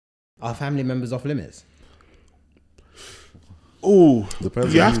Are family members off limits? Oh,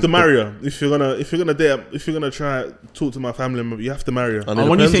 Depends you on have to marry her if you're gonna date. If you're gonna try talk to my family member, you have to marry her. And it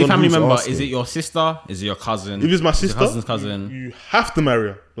when you depends say on family who's member, asking. is it your sister? Is it your cousin? If it's my Is it sister, your cousin's cousin. you have to marry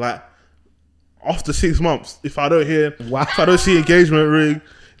her. Like after 6 months, if I don't hear, Wow. if I don't see engagement ring,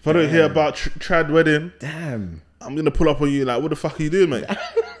 if I don't hear about trad wedding, Damn. I'm gonna pull up on you. Like, what the fuck are you doing, mate?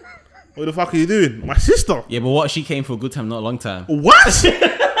 What the fuck are you doing? My sister. Yeah, but what? She came for a good time, not a long time. What?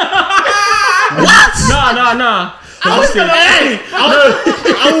 Nah. I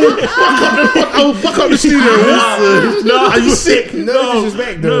will fuck up the studio. No, Are you sick? No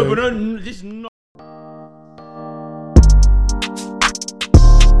disrespect, though. No, but no, this is not.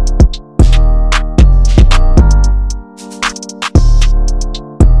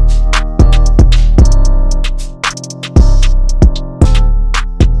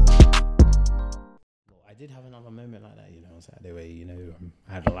 I did have another moment like that, on Saturday where,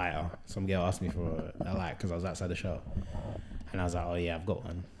 I had a lighter. Some girl asked me for a light because I was outside the show. And I was like, oh yeah, I've got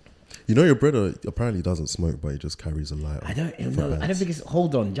one. You know, your brother apparently doesn't smoke, but he just carries a lighter. I don't know. I don't think it's,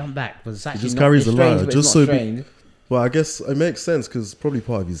 hold on, jump back. Because it's actually just not, carries it's a lighter, strange, but just it's so not be- strange. Well, I guess it makes sense because probably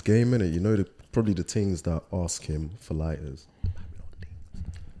part of his game, innit? Probably the things that ask him for lighters.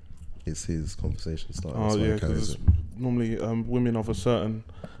 It's his conversation starter. Oh That's why he yeah, carries because it. normally women of a certain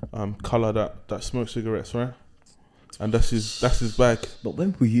color that smoke cigarettes, right? And that's his bag. But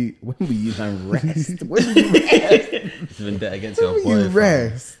when will you learn rest? When will you rest? It's vendetta against your When will boy. you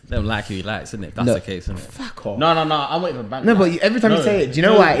rest? Let him like who he likes, isn't it? If that's No. the case, isn't it? Fuck off. No. I'm waiting for bank. No, but every time you say it, do you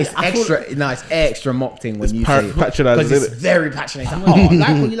know why? It's I feel- extra. It's extra mock thing when It's you say it. patronising, Because isn't it's it? very passionate. It's like, oh,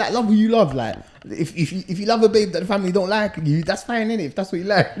 like who you like, love who you love. Like, if you love a babe that the family don't like you, that's fine, innit? If that's what you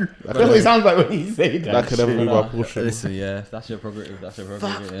like, that's what it sounds like when you say that. That could never be my Nah, portion. Listen, yeah, that's your prerogative. That's your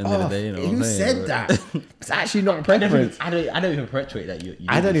prerogative. Fuck At the end of the off. day, you know what Who I'm saying, said bro. that? It's actually not a preference. I don't even perpetuate that. You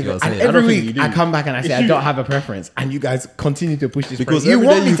I don't do, even. you know what I'm And saying? I don't every think week you I do. come back and I say I don't have a preference, and you guys continue to push this. Because you every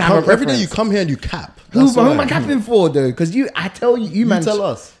want day me you to have a come, every preference. day you come here and you cap. Who That's am why. I capping for though? Because I tell you, you man. tell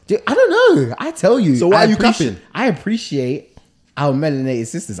us. I don't know. I tell you. So why I are you appreciate- capping? I appreciate our melanated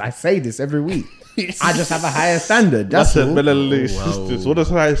sisters. I say this every week. I just have a higher standard. That's That's it, all. Melanie sisters. What does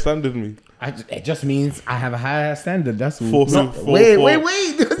high standard mean? It just means I have a higher standard. That's all. For who? Not- For- wait. for- Yeah,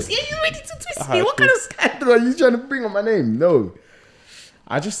 you ready to twist me? Alright, What kind of scandal are you trying to bring on my name? No.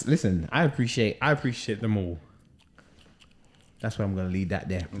 I just listen. I appreciate them all. That's why I'm gonna leave that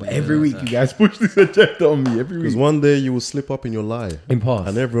there. But every week you guys push this agenda on me. Every Because week. one day you will slip up in your lie. In past.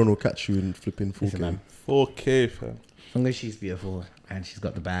 And everyone will catch you in flipping 4K. Listen, man. 4K, fam. As long as she's beautiful and she's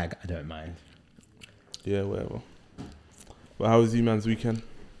got the bag, I don't mind. Yeah, whatever. But how was you man's weekend?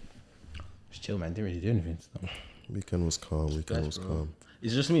 Just chill, man. Didn't really do anything. So. Weekend was calm. That's calm.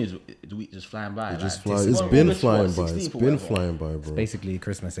 It's just me. Is the week just flying by? It just like, fly. this- It's what, been August, flying what, by. It's 16th or been whatever? flying by, bro. Basically,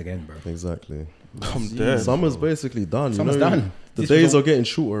 Christmas again, bro. Exactly. I'm dead. Summer's basically done. Summer's done. The This days was are getting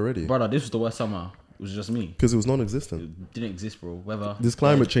short already Brother, this was the worst summer. It was just me. because it was non-existent. It didn't exist, bro. Weather. This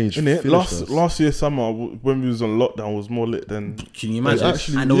climate change. Innit? finished us. Last year summer when we was on lockdown was more lit than. Can you imagine?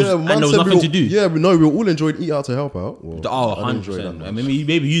 Actually, and there was, man and there was said nothing we to all- do. Yeah, we know we all enjoyed Eat Out to Help out. Well, Oh, I didn't enjoy 100%. that I much. mean,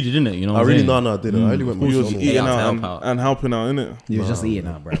 maybe you didn't it? You know what I I'm really saying? no, I didn't. I only went We was McDonald's. eating Yeah, to out help and, out. and helping out, innit? You was just eating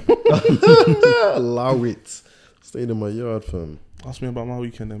out, bro. Allow it. Stayed in my yard, fam. Ask me about my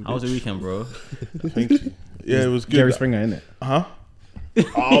weekend then. How was the bitch. weekend, bro? Thank you. Yeah, it was good. Jerry Springer, innit? Huh?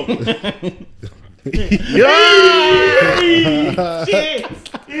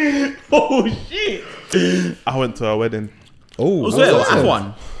 Oh shit! I went to a wedding. Oh, Was it last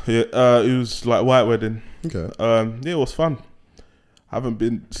one? Yeah, it was like white wedding. Okay. Yeah, it was fun. I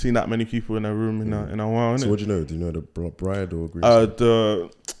haven't seen that many people in a room in a while, So innit? what do you know? Do you know the bride or groom?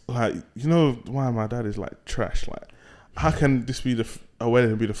 Why my dad is like trash. Like, how can this be a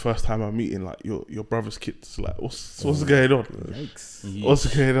wedding be the first time I'm meeting like your brother's kids? Like, what's going on?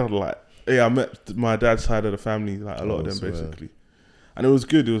 What's going on? Like, yeah, I met my dad's side of the family, like a lot of them swear. basically, and it was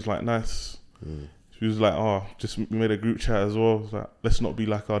good. It was like nice. She was like, just made a group chat as well. It was like, let's not be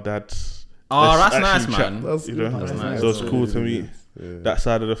like our dads. Oh, Let's that's nice, actually chat, man. That's you know? good. That's nice. So it's cool to meet Yeah. that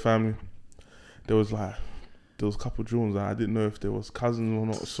side of the family. There was a couple drones and I didn't know if there was cousins or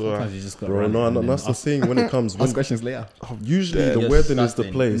not. So Sometimes you just got Bro, no, that's the thing when it comes. Ask questions later. Usually Yeah. the Yes, wedding is the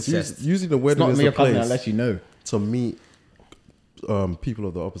disgusting. place. Incest. Usually the It's wedding not is me the a cousin place unless you know. to meet people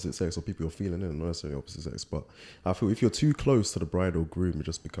of the opposite sex or people you're feeling in, not necessarily opposite sex. But I feel if you're too close to the bride or groom, it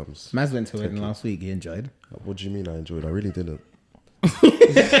just becomes. Maz went to a wedding last week. He enjoyed. What do you mean? I enjoyed. I really didn't.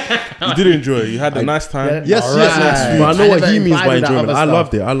 You did enjoy it. You had a nice time. Yes, Alright. yes. But I know I what never he means by implied that enjoyment. other I stuff.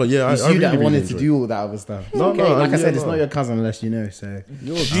 loved it. I It's you really, that really wanted to enjoyed do all that other stuff. No, Okay, no, like I said, yeah, it's no. not your cousin unless you know. So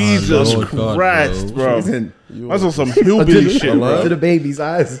Jesus Lord God, Christ, bro. listen, That's on some hillbilly shit, to bro. the baby's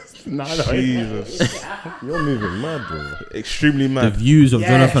eyes. No, Jesus. You're moving mad, bro. Extremely The mad. views of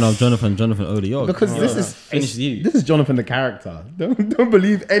Yes. Jonathan Odie. Yo, because this is finish you. This is Jonathan the character. Don't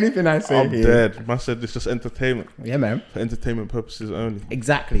believe anything I say I'm here. dead. Man said it's just entertainment. Yeah, man. For entertainment purposes only.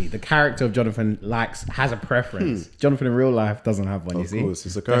 Exactly. The character of Jonathan has a preference. Jonathan in real life doesn't have one. You Of see, course,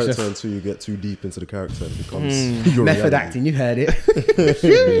 it's a That's character just until you get too deep into the character and it becomes your method reality. acting. You heard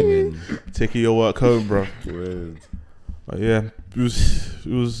it. Taking your work home, bro. Weird. But yeah, it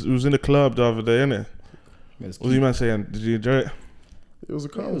was in the club the other day, innit? What was you man saying? Did you enjoy it? It was a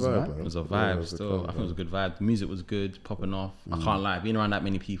calm was a vibe, vibe. man. It was a Yeah, vibe it was a still. calm I think it was a vibe. good vibe. The music was good, popping off. I can't lie. Being around that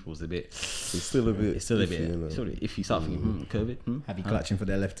many people was a bit. It's still a bit. It's still a iffy, bit. innit? It's still if you start thinking, COVID. Have you clutching for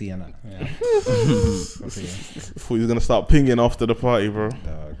the LFT and that? Yeah. Thought you was gonna start pinging after the party, bro.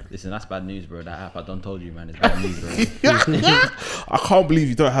 Listen, that's bad news, bro. That app I done told you, man, it's bad news, bro. I can't believe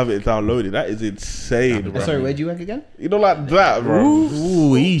you don't have it downloaded. That is insane, bro. Sorry, where'd you work again? You know, like that, bro.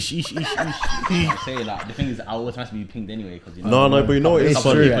 Ooh, eesh. I say that. The thing is, I always have to be pinged anyway because you know. No, but you know what It's is I've got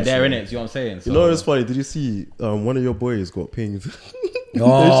funny? true, people there in actually. it. You know what I'm saying? So, You know what's funny? Did you see one of your boys got pinged? They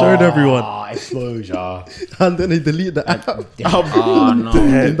showed everyone. exposure. And then they delete the app Oh no,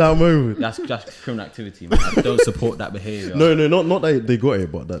 in that moment. that's criminal activity, man. I don't support that behavior. No, not that they got it,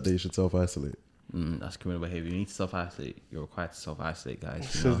 but that they should self-isolate. That's criminal behavior. You need to self-isolate. You're required to self-isolate, guys. You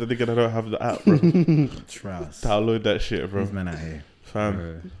Says know? the nigga that don't have the app, bro. Trust. Download that shit, bro. These men out here.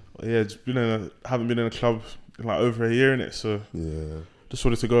 Fam. Yeah, just haven't been in a club in like over a year in it, so Yeah. just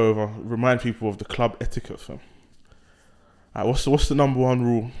wanted to go over, remind people of the club etiquette, fam. What's the number one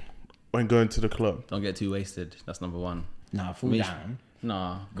rule when going to the club? Don't get too wasted. That's number one. Nah, fall Make- down.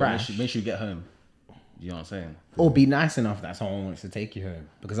 Nah, but Crash. make sure you get home. You know what I'm saying? Or be nice enough that someone wants to take you home.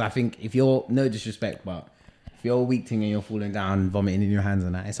 Because I think if you're, no disrespect, but if you're a weak thing and you're falling down, vomiting in your hands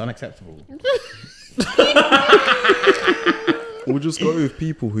and that, it's unacceptable. We'll just go with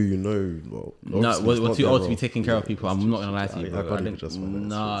people who you know. Well, No, obviously we're it's not too their old to be role. taking care of people. I'm not gonna lie to you, I bro. can't even didn't- justify that.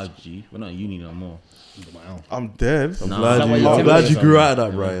 Nah, G, we're not in uni no more. Wow. I'm dead. I'm Nah. glad Is that why you, you I'm timid glad or you grew out of that,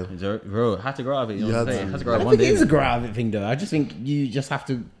 Yeah. Brian. Bro, had to grow out of it. You know You what I'm had saying? to. Had to grow I out don't one think day. it is a grow out of it thing though. I just think you just have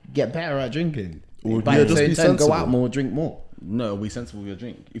to get better at drinking. Well, By yeah, the just same be time, go sensible. out more, drink more. No, be sensible with your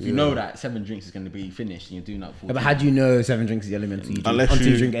drink. If you Yeah. know that 7 drinks is going to be finished and you're doing that for Yeah, but how do you know 7 drinks is your limit until you drink, Unless until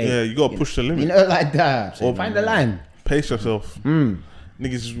you, you drink 8? yeah, you gotta push the limit. You know, like that. Or find the line. Pace yourself.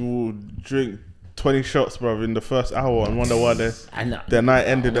 Niggas will drink 20 shots, bro, in the first hour and wonder why And their night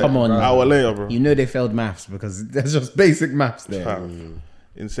ended Come on, an bro. hour later, bro. you know they failed maths because there's just basic maths there. Fam.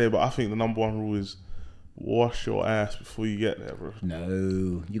 Insane, but I think the number one rule is wash your ass before you get there, bro.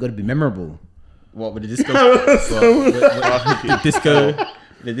 No, you got to be memorable. What with the disco? The disco.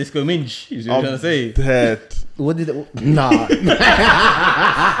 The disco minge. You know what I'm trying to say? Dead. What did it? Nah.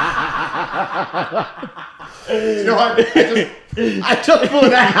 You know what? I just put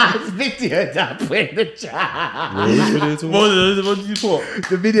that video that I put in the chat. What did you put?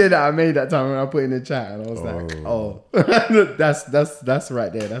 The video that I made that time when I put in the chat, and I was like, "Oh, that's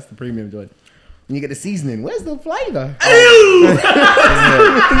right there. That's the premium joint." And you get the seasoning. Where's the flavor?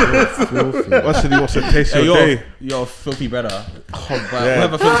 I said he wants to taste Hey, your day. you're a filthy brother.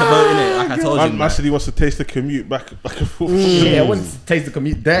 Whoever thinks about in it, like I told you. I man. said he wants to taste the commute back and forth. Yeah, I want to taste the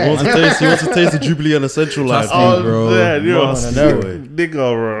commute He there. wants to taste the Jubilee and Essential life. Trust me, Oh, bro. dead. You're a Nasty nigga,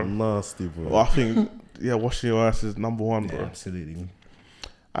 boy. bro. Nasty, Well, bro. I think, yeah, washing your ass is number one, bro. Absolutely.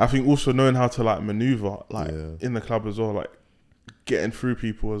 I think also knowing how to like maneuver, like Yeah. in the club as well, like getting through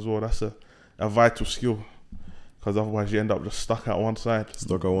people as well. That's a vital skill, because otherwise you end up just stuck at one side.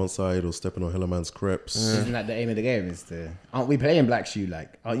 Stuck on one side or stepping on Hellerman's crepes. Isn't that the aim of the game? Is to aren't we playing Black Shoe?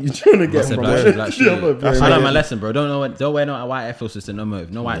 Like, aren't you trying to get said from black one shoe, to black the shoe. other, bro? That's I how learned my it- lesson, bro. Don't wear no white Air Forces to no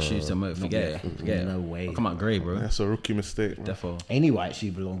move. No white shoes to move. Forget it. Forget it. No way. Oh, come on, grey, bro. That's a rookie mistake, bro. Defo, Any white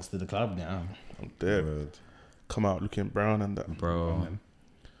shoe belongs to the club now. I'm dead. Word. Come out looking brown and that. bro.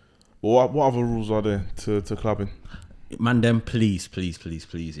 But what other rules are there to clubbing? Man, them, please,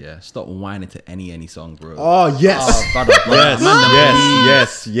 yeah. Stop whining to any song, bro. Oh, yes. Brother, Yes, man, them,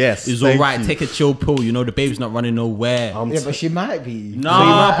 please. yes. It's Thank alright. you. Take a chill pill. You know the babe's not running nowhere. I'm Yeah, but she might be. Nah, so you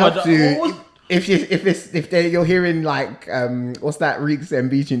might have but to. what was- You're hearing like what's that Reeks and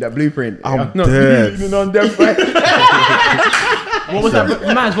Beach in that Blueprint? I'm not dead. leaning on them, right? What was that,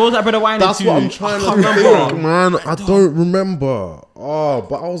 man? What was that brother whining That's to? what I'm trying I to can't think, man. I don't remember. Oh,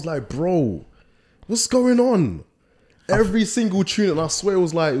 but I was like, bro, what's going on? Every single tune, and I swear it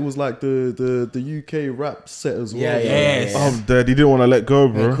was like the UK rap set as well. Yeah, like. Yes. I'm dead. He didn't want to let go,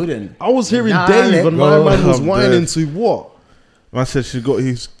 They bro. couldn't. I was hearing Nah, Dave, let and go. my man was I'm whining dead. to what? Man said she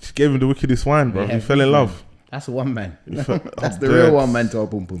gave him the wickedest wine, bro. Yeah, He fell in love. That's one man. That's I'm the dead. real one man to a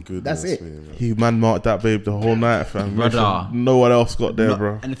boom boom. Goodness That's it. me, man. He man marked that babe the whole night, fam. Make Brother. sure no one else got there, No,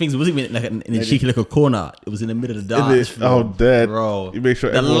 bro. and the things, it wasn't even like in a cheeky little corner. It was in the middle of the dance. Oh, dead. Bro. You make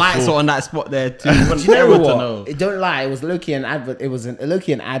sure the everyone lights saw. are on that spot there too. You want Do you know everyone what? to know. It don't lie. It was Loki an advert. It was a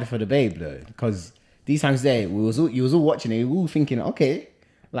Loki an ad for the babe though, because these times there you was all watching it. You were all thinking, okay,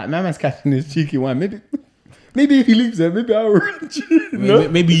 like my man's catching this cheeky one. Maybe if he leaves there, maybe I'll run. No?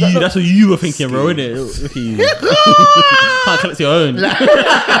 Maybe you, that's what you were thinking, bro, innit? Look at you. Can't collect your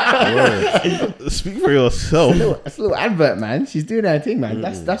own. Speak for yourself. That's a little advert, man. She's doing her thing, man.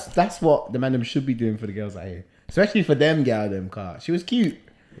 That's what the man them should be doing for the girls out here, especially for them girl them car. She was cute.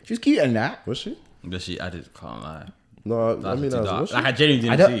 She was cute in that. Was she? But she added, can't lie. No, I That's mean, too I dark. was. Like, I genuinely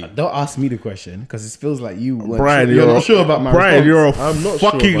I didn't see. don't ask me the question because it feels like you weren't Brian, sure. You're not sure about my Brian, response. you're a I'm not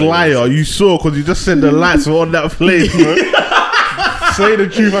sure fucking about liar. You saw because you just said the lights were on that flame, bro. Say the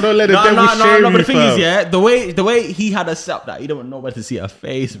truth. I don't let the devil shame but you, the thing fam. is, yeah, the way he had us up that he don't want nobody to see her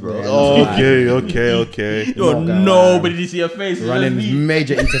face, bro. Yeah. Oh, okay. You want Not gonna nobody to see her face. it's just running me.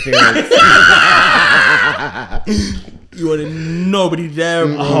 major interference. You wanted nobody there,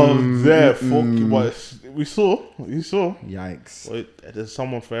 bro. Oh, there. Fuck. What? We saw. You saw. Yikes. Well, there's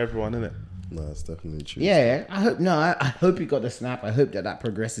someone for everyone, innit? No, it's definitely true. Yeah, I hope. No, I hope you got the snap. I hope that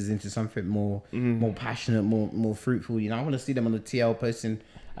progresses into something more passionate, more fruitful. You know, I want to see them on the TL posting.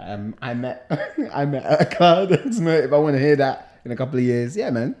 I met at a car. If I want to hear that in a couple of years, yeah,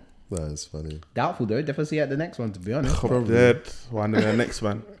 man. That's funny. Doubtful though. Definitely see you at the next one. To be honest, I'm dead. One of the next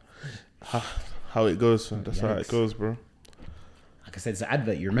man. How it goes, man. That's how it goes, bro. like I said, it's an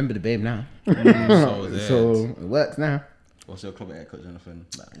advert. You remember the babe now, So, so it works now. what's your club etiquette, Jonathan?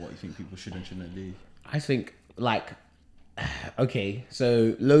 Like, what you think people should and shouldn't do? I think like okay,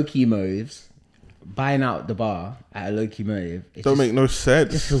 so low key moves, buying out the bar at a low key move. It Don't just, make no it just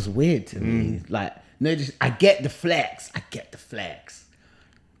sense. feels weird to me. Like no, just I get the flex,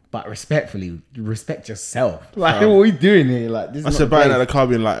 but respectfully, respect yourself. Like what are we doing here? Like this. I Is said not buying the at the place.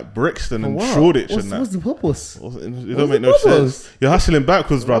 club in like Brixton and What? Shoreditch What's, and that. what's the purpose? It What's don't make no the purpose? sense. You're hustling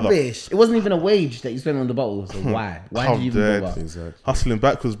backwards, brother. Rubbish. It wasn't even a wage that you spent on the bottles. So why? Why How did you even dead. bother? Exactly. Hustling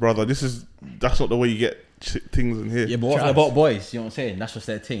backwards, brother. That's not the way you get things in here. Yeah, but what about boys? You know what I'm saying? That's just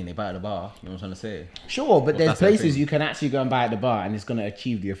their thing. They buy at the bar. You know what I'm trying to say? Sure, but there's that's their places thing. you can actually go and buy at the bar, and it's going to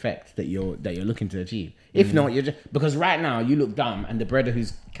achieve the effect that you're looking to achieve. If not, you're just because right now you look dumb, and the brother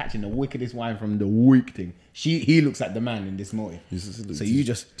who's catching the wickedest wine from the wick thing, he looks like the man in this motive. So you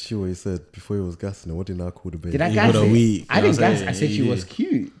just She always said before he was gassing her, what did I call the baby? did I You gas got a it? week, I you know didn't what I'm gas. saying? I said Yeah, she you was did.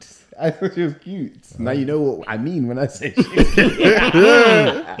 cute. I thought she was cute. Now you know what I mean when I say she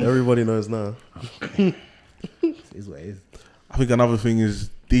Everybody knows now. is what it is. I think another thing is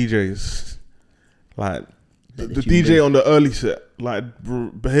DJs. Like the the DJ tune on the early set, like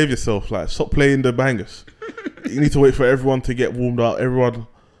behave yourself. Like stop playing the bangers. You need to wait for everyone to get warmed up, everyone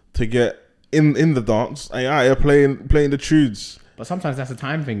to get in the dance. And you're playing the tunes. But sometimes that's a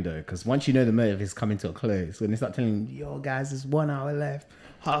time thing though, because once you know the motive is coming to a close, when they start telling you, yo guys, there's 1 hour left,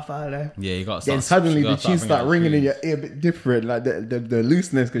 half hour left. Yeah, you got. Then suddenly the tunes start ringing in your ear a bit different, like the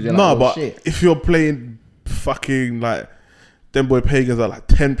looseness, because you're like, No, oh, but shit. if you're playing fucking like them boy pagans at like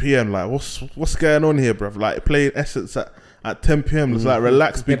 10 p.m. like what's going on here, bruv? Like playing Essence at 10 p.m. It's like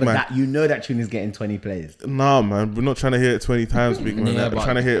relax, Yeah, big but man. that, you know that tune is getting 20 plays. Nah, man, we're not trying to hear it 20 times, big man. Yeah, We're but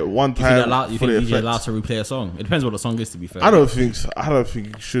trying to hear it one You think, time. you for think the DJ effect. allowed to replay a song? It depends what the song is, to be fair. I don't think so. I don't think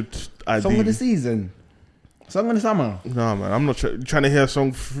you should. Song of the Ideally. season. Song of the summer. No, man, I'm not trying to hear a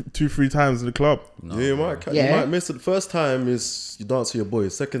song 2-3 times in the club. No, Yeah, you bro. might, Yeah. you might miss it. The first time is you dance with your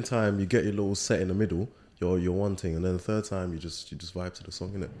boys. Second time you get your little set in the middle. You're one thing, and then the third time you just vibe to the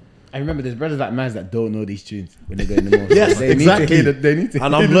song, innit? I remember there's brothers like mans that don't know these tunes when they go in the morning. Yes, they exactly. Need to hear they need to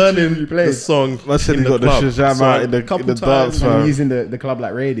And hear I'm the learning tune you play. the song. I said in he got the club. Shazam So out in a couple the dance, times, And fam. using the club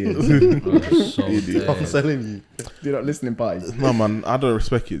like radio. So I'm dead. telling you. They're not listening parties. No, man, I don't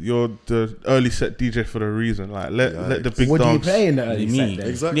respect it. You're the early set DJ for a reason. Like let the big What do you dance. play in the early Me. set then?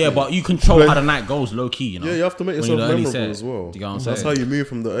 Exactly. Yeah, but you control how the night goes, low key. You know. Yeah, you have to make When you're yourself the early memorable set. as well. Do you get what I'm That's saying? how you move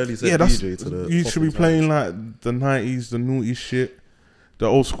from the early set Yeah, that's DJ to the. you should be popping playing times. like the 90s, the naughty shit, the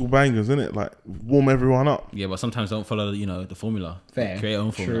old school bangers, innit? Like warm everyone up. Yeah, but sometimes don't follow the formula. Fair. Create your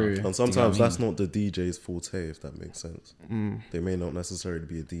own formula. True. And Do you know sometimes what I that's not the DJ's forte, if that makes sense. They may not necessarily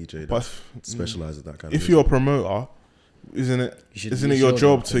be a DJ But that specializes in that kind if of you're a promoter, isn't it should- isn't you it your should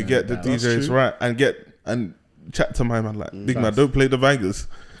job have to to get know the that. DJs That's true. right and chat to my man like big man, Facts. don't play the bangers.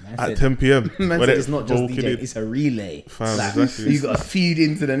 at 10 p.m. Man When said it's not just walking DJ, in. it's a relay. Fam, Like, exactly. you got to feed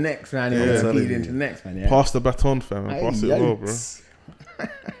into the next man. You Yeah, got to telling feed you. into the next man. Yeah. Pass the baton, fam, and pass it well, bro. Yikes.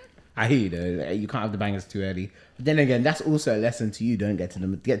 I hear you though. You can't have the bangers too early. But then again, that's also a lesson to you. Don't get to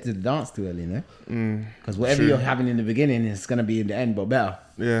the dance too early, no? Because whatever true. you're having in the beginning is gonna be in the end, but better.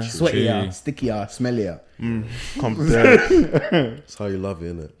 Yeah. Sweatier, stickier, smellier. Come dead. That's how you love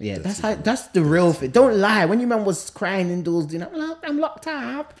it, innit? Yeah, that's the real thing. Don't lie. When your man was crying indoors, doing I'm locked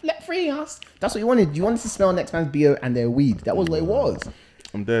up, let free us. That's what you wanted. You wanted to smell next man's beer and their weed. That was what it was.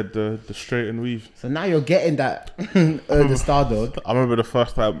 I'm dead. The straight and weave. So now you're getting that the star dog. I remember the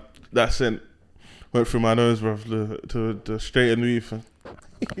first time that scent went through my nose, bro. To the straight and weave. Fam.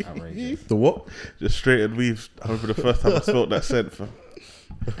 The what? The straight and weave. I remember the first time I smelled that scent, fam.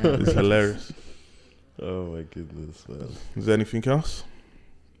 It's hilarious. Oh my goodness, man. Is there anything else?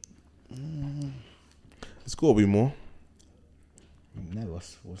 There's got to be more. No,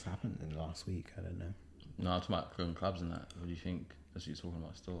 what's happened in the last week? I don't know. No, I'm talking about going clubs and that. What do you think? That's what you're talking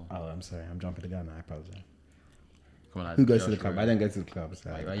about still. Oh, I'm sorry. I'm jumping the gun. I apologize. Come on, like, Who goes to the Josh, club? bro. I don't go to the club. So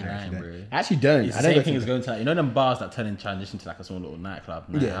Why you I lying, actually bro? don't. I actually don't. It's I the don't same go thing to as the going to, like, you know, them bars that turn in transition to like a small little nightclub,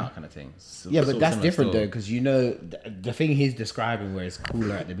 night Yeah. out kind of thing. Yeah, but that's different though, because you know the thing he's describing, where it's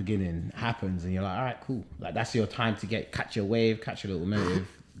cooler at the beginning, happens, and you're like, all right, cool. Like that's your time to catch your wave, catch your little motive.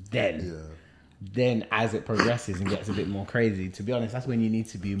 Then as it progresses and gets a bit more crazy, to be honest, that's when you need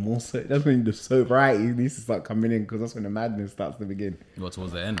to be more. That's when the sobriety needs to start coming in, because that's when the madness starts to begin. Well,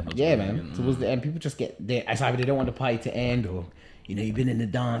 towards the end. Yeah, man. Towards the end, people just get there. It's either they don't want the party to end, or you know, you've been in the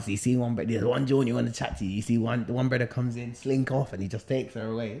dance, you see one, but there's one John you want to chat to. You see one brother comes in, slink off, and he just takes her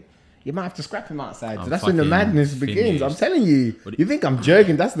away. You might have to scrap him outside. So I'm that's when the fucking madness begins. finished. I'm telling you. You think I'm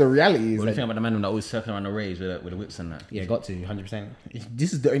joking? That's the reality. What do you Like, think about the man that always circling around the raves with the whips and that? yeah, got to 100%.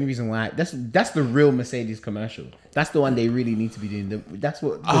 This is the only reason why. That's the real Mercedes commercial. That's the one they really need to be doing. That's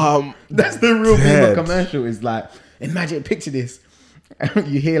what. That's the real dead. commercial. Is like, imagine, picture this.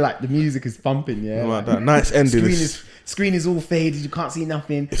 You hear like the music is pumping. Yeah, Like that nice ending. Screen is all faded. You can't see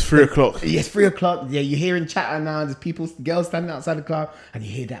nothing. It's 3 o'clock. Yeah, it's 3 o'clock. Yeah, you're hearing chatter now. There's girls standing outside the club, and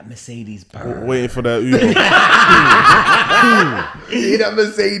you hear that Mercedes burr. Waiting for that Uber. You hear that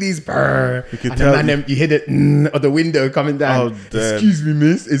Mercedes burr. You can And tell. the man, you hear the of the window coming down. Oh, damn. Excuse me,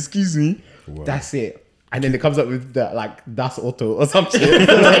 miss. Excuse me. That's it. And then it comes up with the Das Auto or some shit.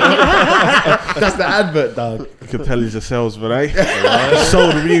 That's the advert, dog. You can tell he's a salesman, eh?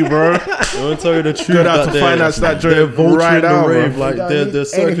 Sold me, bro. I want to tell you the truth. Go down that to they're- finance that They're joint vulturing right the now, rave bro. like they're Anything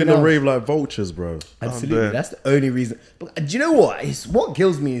circling the else. rave like vultures, bro. Absolutely. dead. That's the only reason. But do you know what? It's what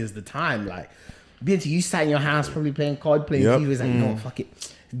kills me is the time. Like, being to you sat in your house, probably playing card, playing Yep. TV. It's like, you know what, fuck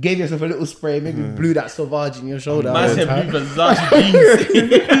it. Gave yourself a little spray, maybe blew that Sauvage in your shoulder. Man all the said time. blue Versace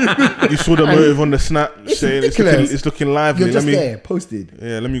jeans. You saw the motive on the snap saying ridiculous. it's looking lively. You're just there, posted.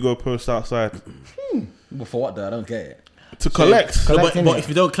 Yeah, let me go post outside But for what though? I don't get it. to collect. No, Collect, but innit? if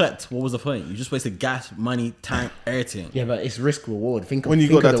you don't collect, what was the point? You just wasted gas, money, time, everything. Yeah, but it's risk reward. When you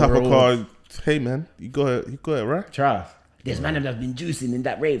got that type of car. car, hey man, you got it right. Trust. There's man that's been juicing in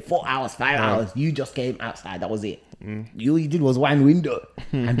that rave 4 hours, 5 hours. You just came outside. That was it. All you did was wind window.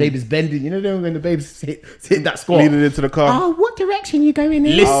 And babe is bending. You know when the babes hit that squat? Leaning into the car. Oh, what direction you going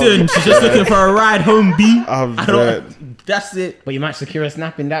in? Listen, she's just looking for a ride home, B. I'm I dead. don't. That's it. But you might secure a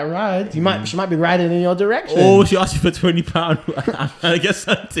snap in that ride. She might be riding in your direction. Oh, she asked you for £20. I guess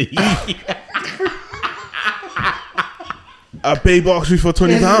something to eat. A babe asked me for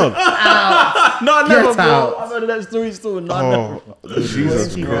 £20. No, Get never, bro. out. I've heard of that story still. No, Oh,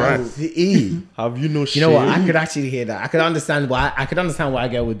 Jesus Christ. Have you no You shame? know what? I could actually hear that. I could understand why a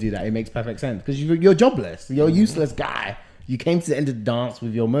girl would do that. It makes perfect sense because you're jobless. You're a useless guy. You came to the end of the dance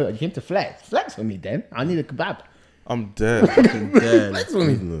with your motor. You came to flex. Flex for me, then. I need a kebab. I'm dead. never. Flex for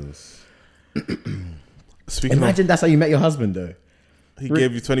me. Goodness. Speaking Imagine that's how you met your husband, though. of, he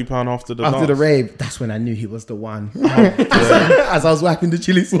gave you £20 after the After the dance. rave, that's when I knew he was the one. As I was wiping the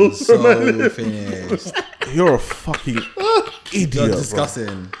chili sauce from my lips. So finished. You're a fucking idiot, You're bro.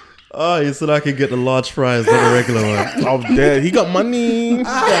 disgusting. Oh, you said I could get the large fries, not the regular one. I'm dead. He got money.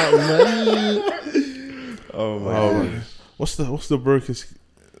 Oh my Oh, god. what's the brokest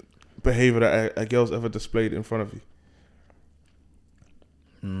behavior that a girl's ever displayed in front of you?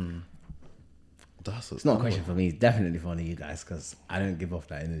 It's not a question for me. It's definitely for you guys because I don't give off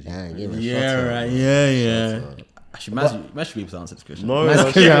that energy. Yeah, right. Yeah. Actually, man should be able to answer this question. No, Man's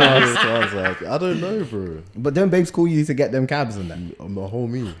I clear I don't know, bro. But don't babes call you to get them cabs and that? I'm a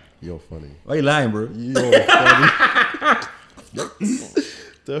homie. You're funny. Why you lying, bro? You're funny.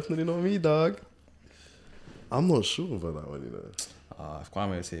 Definitely not me, dog. I'm not sure about that one, you know. If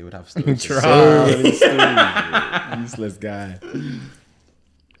Kwame was here, he would have stories. Try. Useless guy.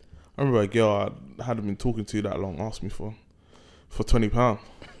 I remember a girl I hadn't been talking to that long asked me for £20.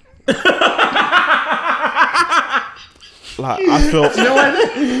 Like I felt. You know what?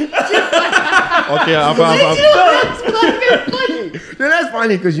 Okay, No, that's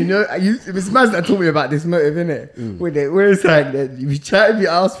funny because it's Maz that told me about this motive, innit? Where it's like that if you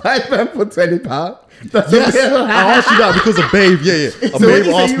ask £5 for £20, that's yes, I asked you that because a babe, A babe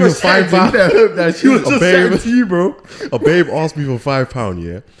asked me for £5. She was just chatting to you, bro. A babe asked me for £5,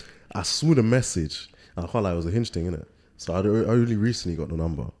 yeah. I saw the message, and I felt like it was a Hinge thing, innit? So I only recently got the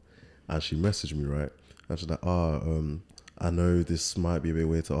number, and she messaged me, right? And she's like, I know this might be a bit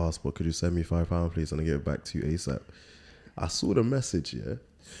weird to ask, but could you send me £5, please, and I get it back to you ASAP. I saw the message, yeah.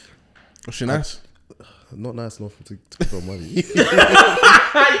 Was she nice? Not nice enough to give her money.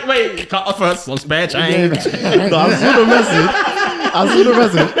 Wait, cut off first on spare change. No, I saw the message.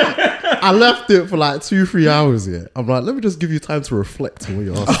 I left it for like 2-3 hours, yeah. I'm like, let me just give you time to reflect on what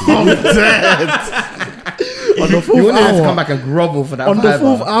you're asking. I'm dead. On the You fourth wanted her to hour, come back and grovel for that. on the £5.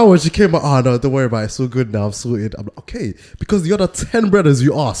 fourth hour, she came back, oh no, don't worry about it, it's all good now, I'm sorted. I'm like, okay, because the other 10 brothers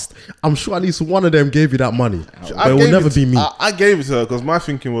you asked, I'm sure at least one of them gave you that money. But it will never be me. I gave it to her because my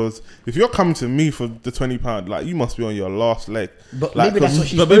thinking was, if you're coming to me for the £20, like you must be on your last leg. But like, maybe that's what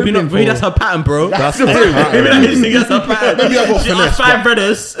she's But maybe hoping not. Maybe for. that's her pattern, bro. That's maybe that's her pattern. Maybe I got She asked finesse, 5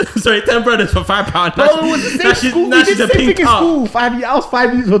 brothers. Sorry, 10 brothers for £5. Bro, it was the same school. We did the same thing in school. I was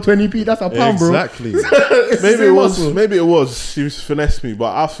 5 years for 20p. That's a pound, bro. Exactly. Maybe it was. She was finessed me, but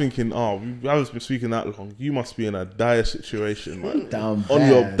I was thinking, I haven't been speaking that long. You must be in a dire situation, man. Down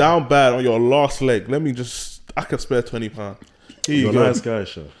bad on your last leg. Let me I can spare £20. Here you You're go. a nice guy,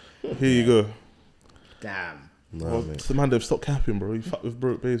 sure. Here you go. Damn. Nah, Well, mate. the man, they've stopped capping, bro. You fucked with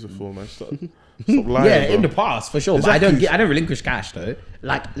broke babes before, man. Stop lying. Yeah, bro. in the past for sure. Exactly. But I don't relinquish cash though.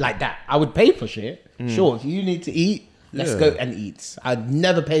 Like that. I would pay for shit. Sure, if you need to eat, let's Yeah. go and eat. I'd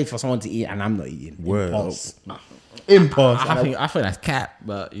never pay for someone to eat and I'm not eating. Word. Impulse. I think that's cap,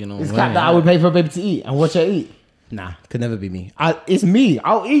 but you know. It's that I would pay for a baby to eat and watch her eat. Nah, could never be me. It's me.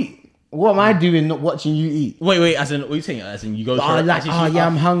 I'll eat. What am I doing not watching you eat? Wait. As in, what are you saying? As in, you go. To her, as in she-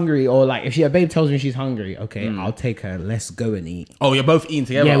 I'm hungry. Or like, if a babe tells me she's hungry, okay, I'll take her. Let's go and eat. Oh, you're both eating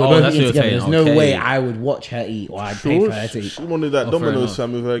together. Yeah, we're oh, both that's eating what you're together. saying. There's no Okay. way I would watch her eat or I'd pay for her to eat. She wanted that fair Domino's enough.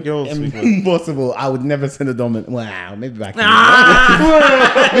 fam with her girls. Impossible. I would never send a dominant. Wow, maybe back in That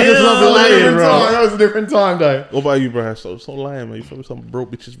was a different time though. What about you, bro? Stop lying, man. You probably some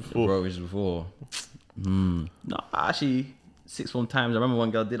broke bitches before. Bro, it was before. No, actually, 6 form times. I remember one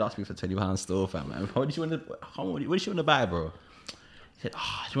girl did ask me for £20 store, fam. Man. What did she want to buy, bro? She said,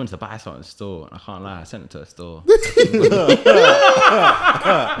 she wanted to buy something in the store. And I can't lie, I sent it to her store.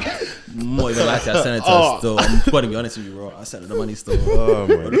 More even like I sent it to her store. I'm going to be honest with you, bro. I sent her the money store. Oh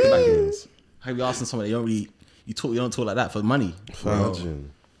my goodness. How you asking someone that you don't talk like that for money?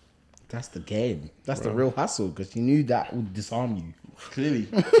 Imagine. That's the game. That's the real hustle because you knew that would disarm you. Clearly,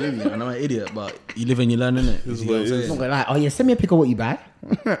 I know I'm an idiot, but you live and you learn, innit? You know what I'm It's not saying? gonna lie. Oh yeah, send me a pic of what you buy.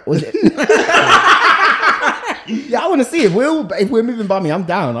 Was it? Yeah, I want to see if we're moving by me. I'm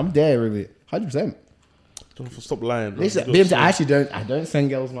down. I'm there with it. 100%. Stop lying, bro. Listen, You got BMT, I don't send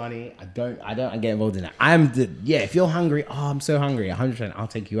girls money. I don't get involved in that. If you're hungry, I'm so hungry, 100%, I'll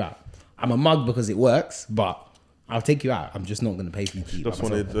take you out. I'm a mug because it works, but I'll take you out. I'm just not going to pay for you to eat. Just by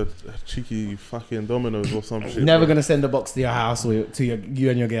myself. wanted the cheeky fucking Domino's or some shit. Never bro. gonna send a box to your house or to you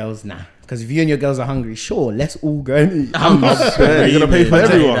and your girls. Nah, because if you and your girls are hungry, sure, let's all go and eat. I'm not Yeah, you're gonna pay for I'll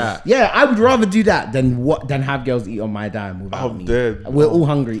tell you everyone. that. Yeah, I would rather do that than have girls eat on my dime without I'm me. dead. We're all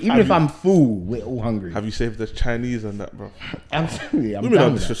hungry. Even Have if you- I'm full, we're all hungry. Have you saved the Chinese and that, bro? Absolutely, I'm Women are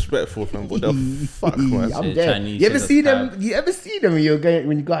down with that. disrespectful, fam. What the fuck, man? I'm Shit, dead. Chinese You ever shit, see that's them? bad. You ever see them when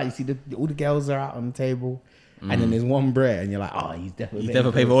when you go out? You see all the girls are out on the table, and then there's one Brit, and you're like, oh, he's definitely You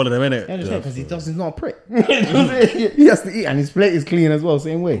never pay for all of them, innit? because he's not a prick. He has to eat, and his plate is clean as well.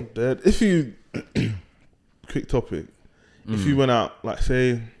 Same way. Dead. If you, quick topic. If you went out, like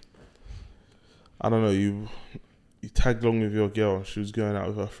say, I don't know, you tagged along with your girl and she was going out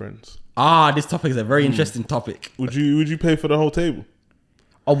with her friends. This topic is a very interesting topic. Would you pay for the whole table?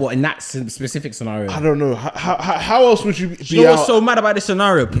 Oh, what in that specific scenario? I don't know. How else would you be You know out? what's so mad about this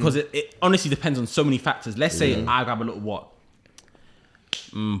scenario? Because it honestly depends on so many factors. Let's say I grab a little what?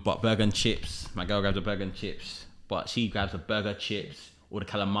 But burger and chips. My girl grabs a burger and chips. But she grabs a burger, chips, all the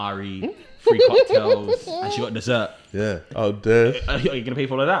calamari, 3 cocktails, and she got dessert. Yeah. Oh, dead. Are you gonna pay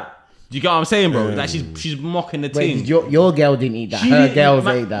for all of that? Do you get what I'm saying, bro? Like she's mocking the Wait, team. did your girl didn't eat that? She Her didn't- girls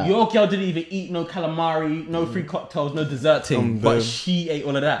my- ate that. Your girl didn't even eat no calamari, no 3 cocktails, no dessert thing. But dead. she ate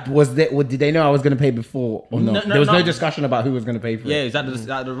all of that. Did they know I was going to pay before or not? No, There was no no. discussion about who was going to pay for Yeah, it. is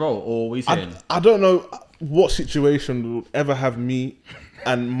that the role? Or what are you saying? I don't know. what situation would ever have me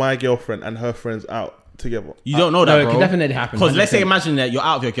and my girlfriend and her friends out together? You don't know that, No, it bro. could definitely happen. Because let's say, 100%. imagine that you're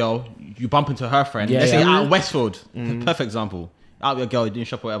out with your girl, you bump into her friend. Yeah, let's say yeah. you're out in Westfield, perfect example. Out with your girl, you're doing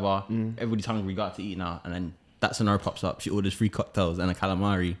shop or whatever. Everybody's hungry, we got out to eat now, and then that scenario pops up. She orders 3 cocktails and a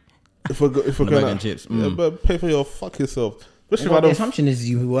calamari. If we're And a gonna burger and chips. yeah, but pay for your fuck yourself. Especially Well, if I the don't. assumption is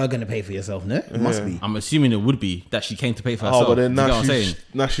you were going to pay for yourself, no? It must be. I'm assuming it would be that she came to pay for herself. Oh, but then Do you get now what I'm saying?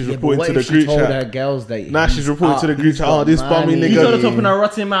 she's Yeah, but reporting what to the if she group told chat. her girls that Now she's reporting to the group he's chat, got oh, this bummy money. You nigga- got to open her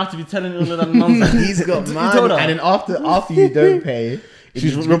rotten mouth to be telling all of that nonsense. He's got You money. told her. And then after you don't pay,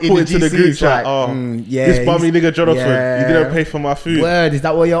 She's in reporting to the GC, group it's chat. like, Yeah, this bummy nigga Jonathan, yeah. you didn't pay for my food. Word, is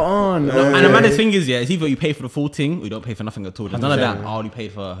that what you're on? And the maddest thing is, it's either you pay for the full thing or you don't pay for nothing at all. There's none of that. I only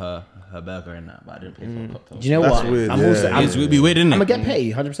paid for her burger and that, but I didn't pay for a cocktail. Do you know That's what? weird, I'm yeah. also, It would be weird, isn't it? I'm gonna get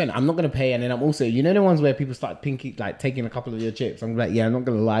paid 100%. I'm not gonna pay, and then I'm also, you know, the ones where people start pinky like taking a couple of your chips. I'm like, yeah, I'm not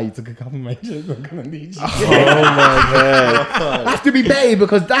gonna lie, you took a couple of my chips. I'm gonna need you. Oh my god. Have to be paid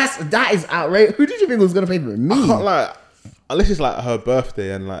because that is outrageous. Who did you think was gonna pay for it? Me. I can't like, unless it's like her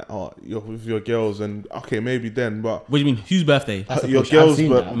birthday and like, oh, you're with your girls and okay, maybe then, but What do you mean? Whose birthday? That's a your push. I've girl's seen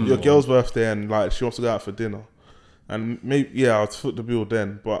that. your girl's birthday and like she wants to go out for dinner, and maybe I'll foot the bill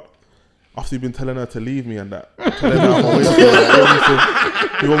then. But after you've been telling her to leave me and that, telling her I'm always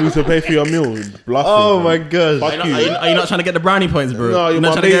you want me to pay for your meal, you're bluffing. Oh man. my gosh. Fuck you. Are you not trying to get the brownie points, bro? No, you're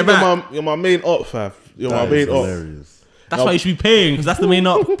not trying to get it back. you're my main op, fam. You're my That is main op. hilarious. That's why you should be paying, because that's the main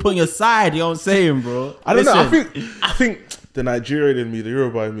up putting aside. You know what I'm saying, bro? I don't know. Listen, I think the Nigerian in me, the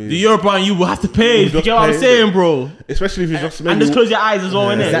Yoruba in me, the European you will have to pay. You just get what I'm pay, saying, bro? especially if you just And maybe just close your eyes as well,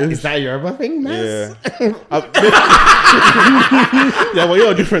 innit? Is that your other thing, man? yeah. Yeah, well,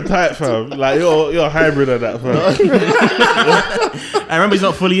 you're a different type, fam. Like you're a hybrid of that, fam. I remember he's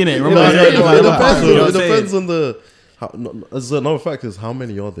not fully in it. Remember, No, he's no, not- no, he's it not- depends. you know what It I'm saying? depends on the. As another fact is how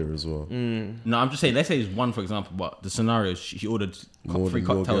many are there as well. No, I'm just saying. Let's say it's one, for example, but the scenario she ordered More 3 than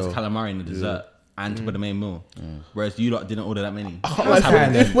your cocktails, girl. calamari, and a dessert, and for the main meal. Whereas you lot didn't order that many.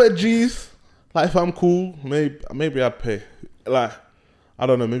 Like, if we're G's, like if I'm cool, maybe I'd pay. Like I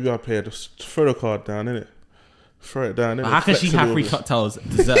don't know, maybe I'd pay. Just throw the card down, innit? Throw it down. Innit? How can she have 3 cocktails,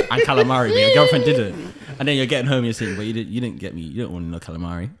 dessert, and calamari, but your girlfriend didn't? And then you're getting home, you're saying, but you didn't get me. You didn't want no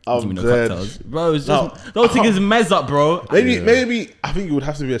calamari. I'm Give me no dead. cocktails, bro. It's just those things mess up, bro. Maybe I think it would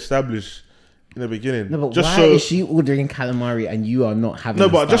have to be established in the beginning. No, but just why so, is she ordering calamari and you are not having? no,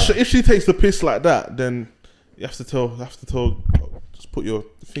 the but just style? if she takes the piss like that, then you have to tell. Just put your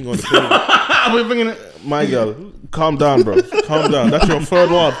thing on the table. We're bringing it. My girl, calm down, bro. Calm down. That's your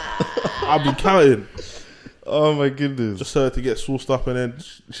 3rd one. I've been counting. Oh my goodness. Just her to get sauced up and then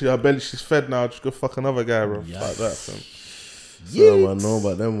her belly, she's fed now. Just go fuck another guy, bro. Like that, fam. So I know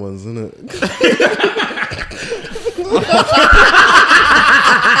about them ones, innit?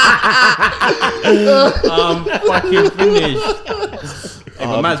 Fucking finished. Hey,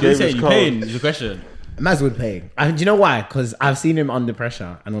 but Maz, what you saying? You cold. paying? Is the question. Maz would pay. And do you know why? Because I've seen him under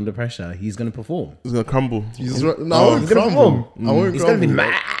pressure, and under pressure, he's gonna perform. It's gonna crumble. He's right. No, I won't He's gonna crumble. perform. I won't He's gonna be crumble.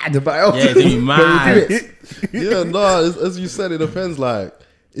 mad about it. Yeah, he's gonna be mad. Do it. Yeah, no, as you said, it depends. Like,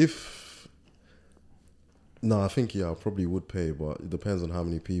 if no, I think I probably would pay, but it depends on how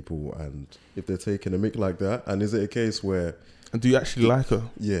many people and if they're taking a mick like that. And is it a case where, And do you actually like her?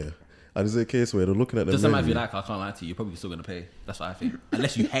 yeah, and is it a case where they're looking at the Doesn't matter if menu? you like her, I can't lie to you. You're probably still gonna pay. That's what I think.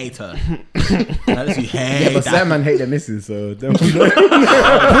 Unless you hate her. Unless you hate Yeah, but that. some man hate their missus, so don't Bro,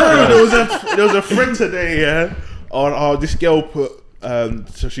 there was a friend today, yeah. On this girl put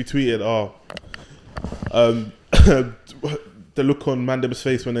so she tweeted, the look on Mandem's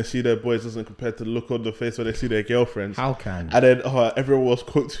face when they see their boys doesn't compare to the look on the face when they see their girlfriends. How can? And then everyone was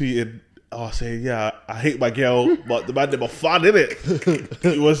quote tweeting, saying, yeah, I hate my girl, but the Mandem are fun, innit?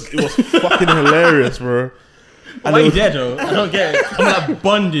 It was fucking hilarious, bro. Why are you there though? I don't get it. I'm like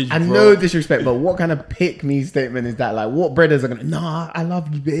bondage, And bro. no disrespect, but what kind of pick me statement is that? Like, what brothers are gonna? Nah, I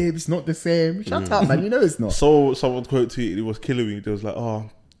love you, babe. It's not the same. Shut up, man. You know it's not. So someone quote tweeted, it was killing me. They was like,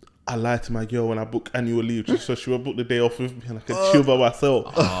 I lied to my girl when I book annual leave, so she would book the day off with me and I could chill by myself.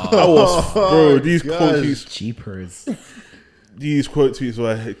 I was, bro, these quote tweets, Cheapers. these quote tweets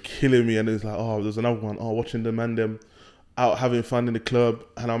were killing me. And it was like, there's another one. Watching the man them out having fun in the club,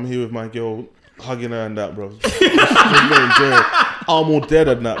 and I'm here with my girl hugging her and that, bro. I'm all dead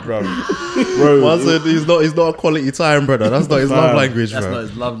on that, bro. Man said he's not a quality time, brother. That's not his love language, That's bro. not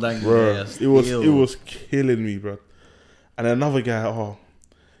his love language. Bro, Yeah, it still. was killing me, bro. And another guy,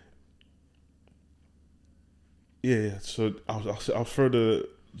 yeah. So I'll throw the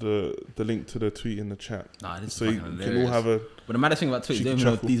the link to the tweet in the chat. Nah, this is so you fucking can all hilarious. have a. But the maddest thing about Twitch, you don't Cheeky even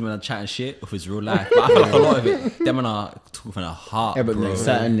know if chuckle. these men are chatting shit or if it's real life. But I feel like a lot of it, them men are talking from their heart, Yeah, but bro. like,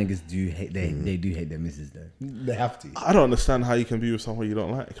 certain niggas do hate. They do hate their missus though. They have to. I don't understand how you can be with someone you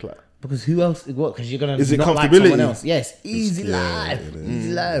don't like. Because who else? What? Because you're gonna Is it not like comfortability? someone else. Yes, easy yeah, life, it is.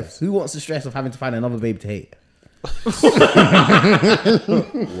 easy life. Who wants the stress of having to find another babe to hate? Wow.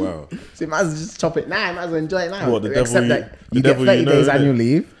 So you might as well just chop it now. You might as well enjoy it now. What, the devil Except you- that the you get devil 30 you know, days innit? annual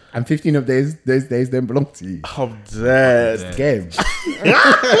leave, and 15 of those days don't belong to you. I'm dead. That's the game.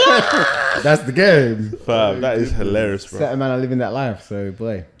 That's the game. Fam, that is hilarious, bro. Certain man are living that life. So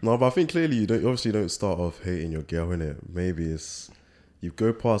boy, No, but I think clearly you don't start off hating your girl, innit? Maybe it's you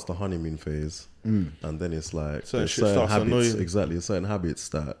go past the honeymoon phase, and then it's like Certain there's shit starts to annoy habits, you. exactly, certain habits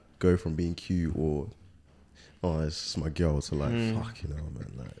that go from being cute or it's just my girl to like fuck, you know,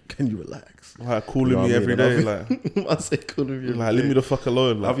 man, like can you relax? Like calling You know me what I every mean? day, And like I say cool of you, leave me the fuck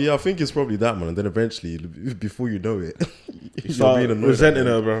alone. Like, I think it's probably that, man, and then eventually, before you know it, you're start being annoyed. resenting at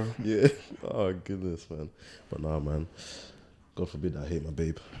her, her. bro. Yeah. Oh goodness, man. But nah, man. God forbid I hate my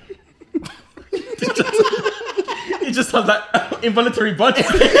babe. It just has that involuntary budget.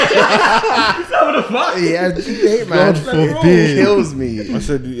 What the fuck? yeah, hate man. God forbid. Kills me. I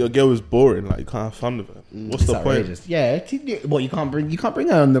said your girl was boring. Like you can't have fun with her. What's the point? Outrageous. Yeah, well, you can't bring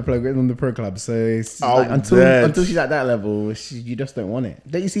her on the program on the pro club. So it's Oh, like, dead. until she's at that level, you just don't want it.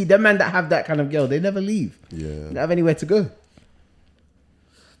 Don't you see them men that have that kind of girl? They never leave. Yeah. They don't have anywhere to go.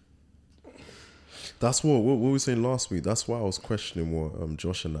 That's what we were saying last week. That's why I was questioning what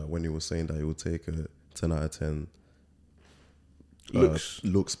Josh and that when he was saying that he would take a 10 out of 10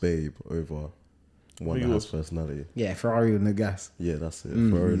 looks babe over one that has personality. Yeah, Ferrari with no gas. Yeah, that's it.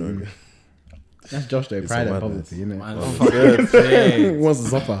 Ferrari, no. That's Josh though. It's Pride a and madness. poverty, isn't Man, it? I'm fucking dead. Wants to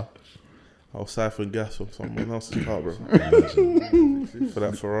suffer. I'll siphon gas from someone else's car, bro. For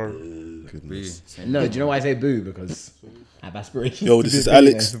that Ferrari. Goodness. No, do you know why I say boo? Because I have aspirations. Yo, to this be is a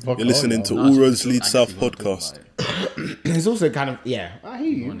billionaire Alex. to fuck You're listening to on. All Roads Lead South podcast. It's also kind of I hear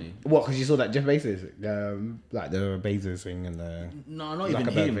you. Money. What? Because you saw that Jeff Bezos, like the Bezos thing and the No, not even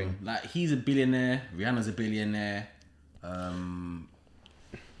Zuckerberg him. thing. Like he's a billionaire. Rihanna's a billionaire. Elon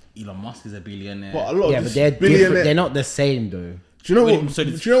Musk is a billionaire. But a lot yeah, of but this they're billionaire. different. They're not the same though. Do you know Wait, what? so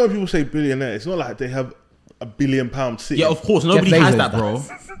Do did- you know when people say billionaire? It's not like they have £1 billion city. Yeah, of course. Nobody Jeff has Bezos that, bro.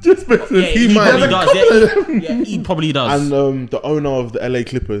 Just Yeah, he might. probably does. Yeah, he probably does. And the owner of the LA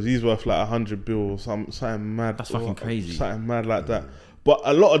Clippers, he's worth like 100 bill or something mad. That's fucking crazy. Something mad like that. But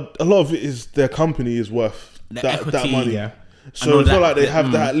a lot of it is their company is worth The that equity, money. yeah. I So know it's not that- like they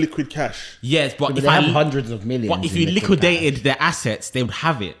have that liquid cash. Yes, but But if they have I hundreds of millions. but if in you liquid liquidated cash. their assets, they would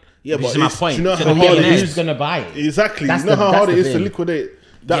have it. Yeah, Which but is my it's- point. do you know So how the hard it billionaires- Who's gonna buy it? Exactly. That's You know the- how that's hard the it is to thing. liquidate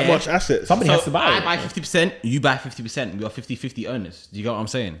that Yeah. much assets. Somebody So has to buy I it. buy 50%, you buy 50%. We are 50-50 owners. Do you get what I'm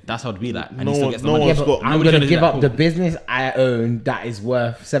saying? That's how it'd be like. And No he still one- gets the no money. one's Yeah, got- but I'm nobody's gonna gonna do give that. up the business I own that is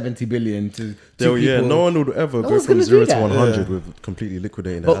worth 70 billion to There, yeah, people. no one would ever go one's from gonna 0 do to that. 100 with completely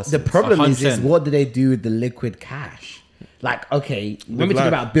liquidating their But assets. the problem is 100%. what do they do with the liquid cash? Like, okay, when we talk life.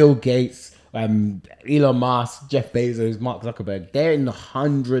 about Bill Gates, Elon Musk, Jeff Bezos, Mark Zuckerberg, they're in the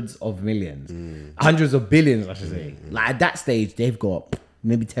hundreds of millions, hundreds of billions, I should say. Like at that stage, they've got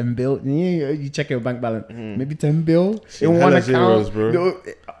maybe 10 bill. You check your bank balance, maybe 10 bill in one hella account. zeros, bro. No,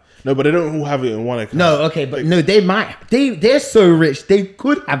 No, but they don't all have it in one account. no, okay, but no, they might. They're so rich, they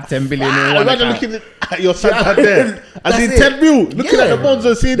could have 10 billion in one Imagine account. looking at your Santander there. I That's see it. 10 mil. Looking Yeah. at the bonds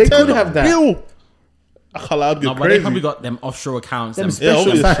and seeing They 10 could have that. bill. I can't lie, I'd No, get but they crazy. probably got them offshore accounts, Them them special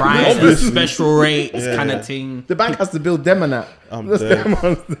special accounts. price, Obviously. special rates, Yeah. kind of thing. The bank has to build them and that. I'm That's dead. them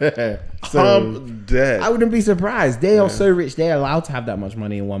ones there. So, I'm dead. I wouldn't be surprised. They are so rich; they're allowed to have that much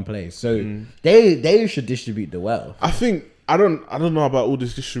money in one place. So they should distribute the wealth. I think I don't know about all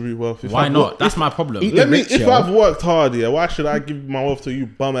this distribute wealth. If Why I've not? worked- That's my problem. Eat Let me. rich, If yo. I've worked hard, yeah, why should I give my wealth to you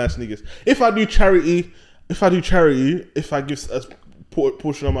bum ass niggas? If I do charity, if I give a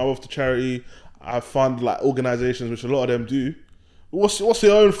portion of my wealth to charity, I fund like organizations, which a lot of them do. What's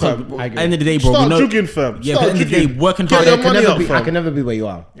your own fam? I At the end of the day, bro, Start we know. jugging, fam. Yeah, Start but at the end of the day, jugging. working Get hard. your I money up, I fam. can never be where you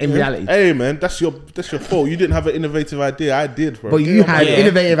are in reality. Hey man, that's your fault. You didn't have an innovative idea. I did, bro. But Get you your had money an up.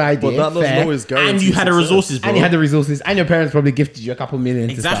 innovative idea, But that doesn't fair, always guarantee And you had the success. resources, bro. and you had the resources, and your parents probably gifted you a couple million.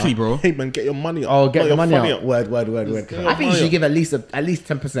 to Exactly, start. bro. Hey man, get your money up. Oh, get Not your money funny out. Word. Get I your think you money should up. give at least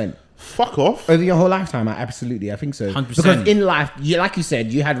 10%. Fuck off. Over your whole lifetime, absolutely, I think so. 100%. Because in life, like you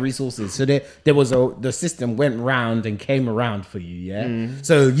said, you had resources, so there was the system went round and came around for you, yeah.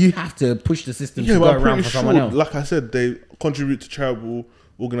 So you have to push the system to Yeah, go but I'm around pretty for someone sure, else. like I said, they contribute to charitable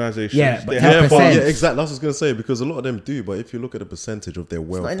organizations. Yeah, but they 10%. have Yeah, but funds. yeah, exactly. That's what I was gonna say because a lot of them do. But if you look at the percentage of their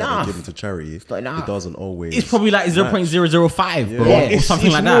wealth not that enough. they give into charity, not enough. it doesn't always. It's probably like 0.005, bro, Yeah. or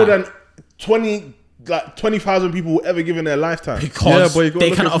something like more that. than 20,000 people will ever give in their lifetime. Because yeah, but you got to they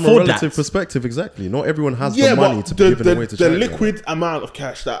look can at it from afford a relative that. perspective. Exactly. Not everyone has Yeah, the money but to be given away to the charity. liquid amount of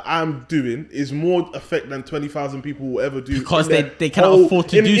cash that I'm doing is more effect than 20,000 people will ever do. Because in their they cannot afford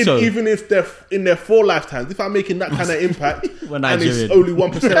to do so. Even if they're in their 4 lifetimes, if I'm making that kind of impact We're and it's Nigerian. only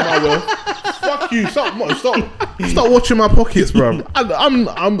 1% of my wealth, fuck you. Stop watching my pockets, bro. I'm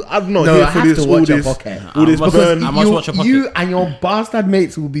not No, here I for have this. to All watch your this, pocket. all this I must- burn. I must watch your pocket. You and your bastard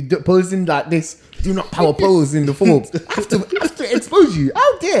mates will be posing like this. Do not power pose in the Forbes. I have to expose you.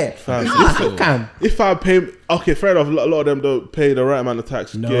 How dare? I can. If I pay, okay, fair enough. A lot of them don't pay the right amount of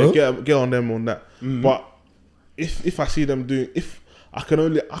tax. No. Get on them on that. But if I see them doing, I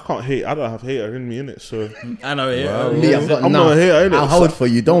can't hate. I don't have hater in me, innit? So I know, yeah. Me, I've got I'm not enough. here, innit? I'll hold for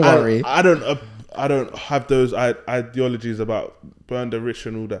you. Don't worry. I don't have those ideologies about burn the rich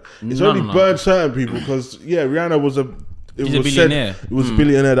and all that. It's No, only no. burn certain people because Rihanna was a She's a billionaire. It was a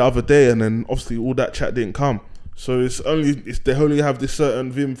billionaire the other day, and then obviously all that chat didn't come. So they only have this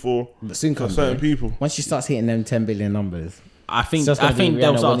certain vim for Soon come, certain bro. people. Once she starts hitting them 10 billion numbers, I think It's just gonna be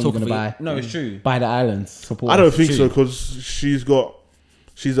they'll Rihanna, start what are you talking gonna for buy? No, it's true. buy the islands. Support. I don't us. think True. so because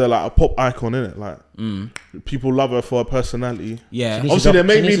she's a pop icon, innit? Like people love her for her personality. Yeah. She needs Obviously, to they drop-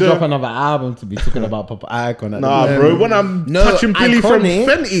 make she me needs to the- drop another album to be talking about Pop Icon. at the Nah, moment. bro. When I'm touching Billy from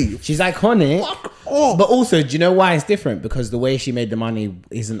Fenty, she's iconic. fuck off. But also, do you know why it's different? Because the way she made the money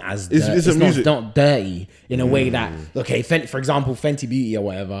isn't as Isn't music. not dirty in a way that for example, Fenty Beauty or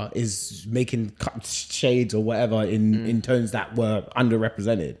whatever is making shades or whatever in tones that were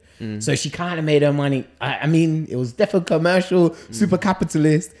underrepresented. So she kind of made her money. I mean, it was definitely commercial, super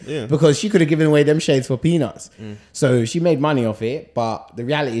capitalist, because she could have given away them shades for peanuts. So she made money off it. But the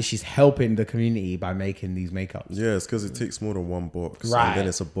reality is, she's helping the community by making these makeups. Yeah, it's because it takes more than one box. Right. And then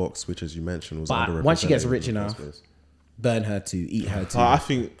it's a box which, as you mentioned, was But underrepresented. once she gets in rich the enough, first place. burn her too, eat her too, I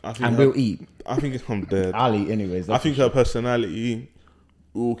think and we'll eat. I think I'm dead. I'll eat anyways. I think her personality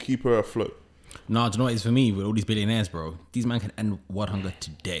will keep her afloat. No, do you know what it is for me with all these billionaires, bro? These men can end world hunger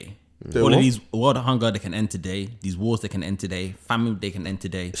today. They All what? of these world hunger they can end today. These wars they can end today. Famine they can end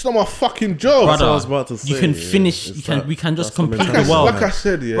today. It's not my fucking job. Brother, what I was about to you say, can yeah. finish. It's You can. that- We can just that's the complete the mentality. world, Like I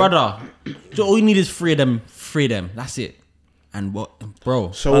said, yeah. brother. So all you need is three of them. Free them. That's it. And what,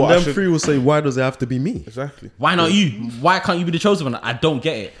 bro? So And what? I then should, three will say, why does it have to be me? exactly. Why not you? Why can't you be the chosen one? I don't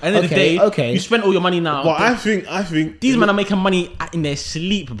get it. At the end of the Okay, day, okay. you spent all your money now. But I think These men are making money in their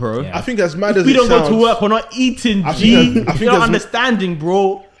sleep, bro. Yeah. I think as mad If as we it don't sounds, go to work, we're not eating. I G. think as- I think You're not as- understanding,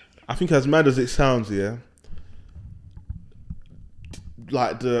 bro. I think as mad as it sounds, yeah.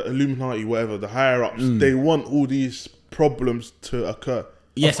 Like the Illuminati, whatever, the higher ups, they want all these problems to occur.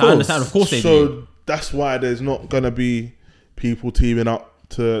 Yes, course. I understand. Of course they do. So that's why there's not gonna be people teaming up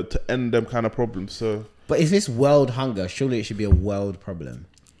to end them kind of problems. So But is this world hunger? Surely it should be a world problem.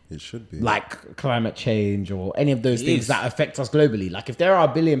 It should be. Like climate change or any of those It things is. that affect us globally. Like if there are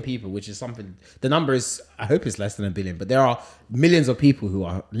 1 billion people, which is something, the number is, I hope it's less than 1 billion, but there are millions of people who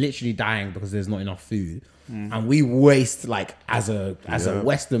are literally dying because there's not enough food. And we waste, like, as a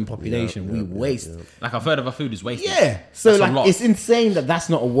Western population, we waste. Like a third of our food is wasted. Yeah. So That's a like lot. it's insane that that's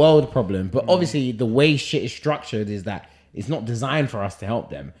not a world problem. But obviously the way shit is structured is that it's not designed for us to help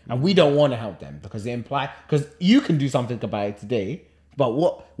them. And we don't want to help them because because you can do something about it today, but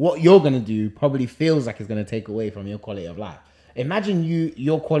what you're gonna do probably feels like it's gonna take away from your quality of life. Imagine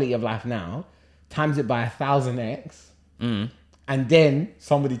your quality of life now, times it by 1,000x. And then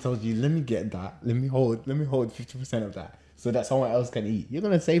somebody tells you, let me get that. Let me hold 50% of that so that someone else can eat. You're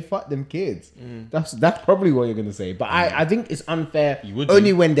gonna say, fuck them kids. That's probably what you're gonna say. But I think it's unfair would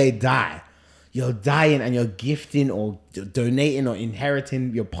only when they die. You're dying and you're gifting or donating or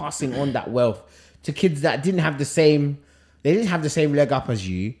inheriting, you're passing on that wealth to kids that didn't have the same leg up as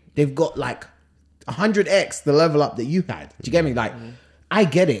you. They've got like 100x the level up that you had. Do you get me? Like, I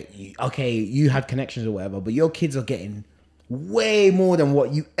get it. Okay, you had connections or whatever, but your kids are getting way more than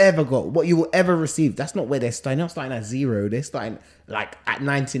what you ever got, what you will ever receive. That's not where they're starting. They're not starting at 0. They're starting like at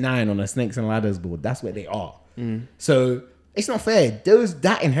 99 on a snakes and ladders board. That's where they are. So it's not fair.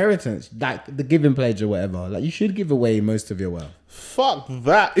 That inheritance, like the giving pledge or whatever, like you should give away most of your wealth. fuck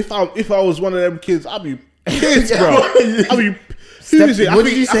that. If I was one of them kids, I'd be pissed, bro. I'd be. Who is it? What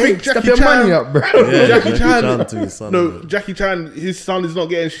did you say? I think Step Jackie your Chan. money up, bro. Yeah, Jackie Chan. to his son. No, Jackie Chan. His son is not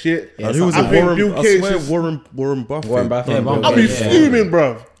getting shit. And who was I it? think Warren, Bill I Gates swear is- Warren Buffett. Warren Buffett. Yeah, Warren I'll be Yeah. fuming,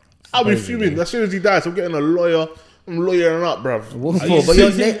 bro. I'll be fuming. As soon as he dies, I'm getting a lawyer. I'm lawyering up, bruv. What Are for?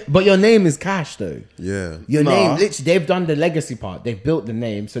 you But your name is cash though. Yeah. Your Nah. name, literally, they've done the legacy part. They've built the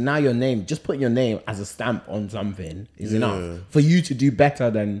name, so now your name, just putting your name as a stamp on something is enough for you to do better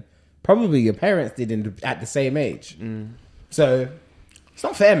than probably your parents did at the same age. So it's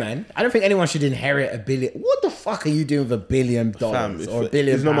not fair, man. I don't think anyone should inherit $1 billion. What the fuck are you doing with $1 billion Fam, or $1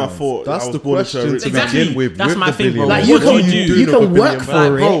 billion? it's not my pounds? fault. That's I was the born into a question rich to man. Exactly. begin with. That's with my the thing, bro. billion. Like, What you are can- doing you with can a work billion for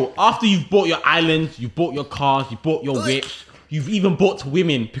pounds? it. Bro, after you've bought your island, you've bought your cars, you've bought your whips, you've even bought to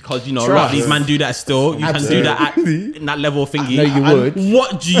women because, you know, a lot of Trust. these men do that still. You can do that in that level of thingy. know you would.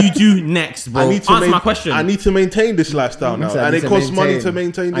 What do you do next, bro? Answer my question. I need to maintain this lifestyle now, So I and need it to costs money maintain. to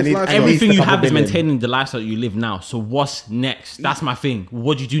maintain I this need lifestyle. every- Everything least a you couple have is billion. maintaining the lifestyle you live now. So what's next? That's my thing.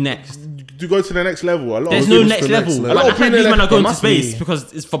 What do you do next? To go to the next level. A lot There's of no people- next level. level. Like, A lot I of think people these men are going to must be. space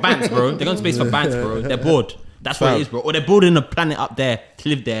because it's for bands, bro. They're going to space for bands, bro. They're bored. That's what Fam. it is, bro. Or they're building a planet up there to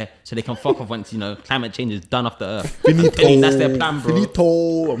live there so they can fuck off once, you know, climate change is done off the earth. I'm telling you, that's their plan, bro.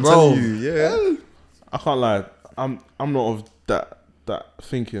 Finito. I'm Bro. telling you, yeah. I can't lie. I'm not of that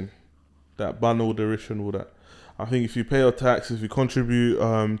thinking, that ban all the rich and all that. I think if you pay your taxes, if you contribute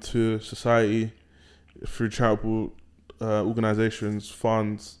to society through charitable organizations,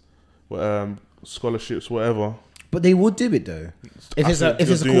 funds, scholarships, whatever. But they would do it though. If it's a think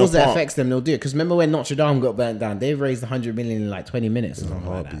you're doing cause your that part. affects them, they'll do it. Because remember when Notre Dame got burnt down, they've raised 100 million in like 20 minutes or something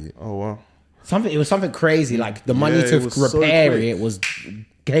like that. Heartbeat. Oh wow. It was something crazy. Like the money Yeah, to it was so repair quick. it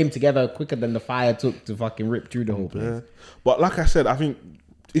came together quicker than the fire took to fucking rip through the whole place. Yeah. But like I said, I think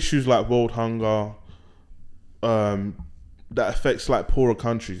issues like world hunger, that affects like poorer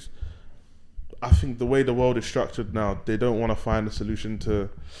countries. I think the way the world is structured now, they don't want to find a solution to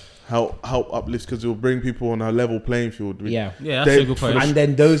help uplift because it will bring people on a level playing field. Yeah. Yeah, that's a good point. And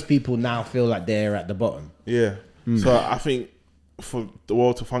then those people now feel like they're at the bottom. Yeah. So I think for the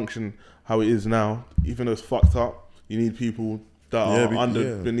world to function how it is now, even though it's fucked up, you need people that are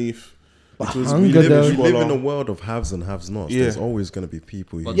beneath. Because hunger, we live though- in a world of haves and haves nots. Yeah. There's always going to be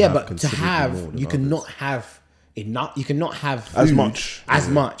people who Yeah, have but to considerably more have, than you others. cannot have enough. You cannot have As food much. as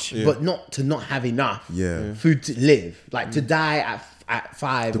much, Yeah. but not have enough. Yeah. Food to live, like to die at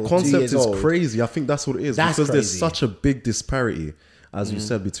 5 The or 2 concept years is old. crazy. I think that's what it is That's because there's crazy. such a big disparity, as you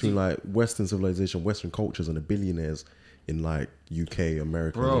said, between like Western civilization, Western cultures, and the billionaires in like UK,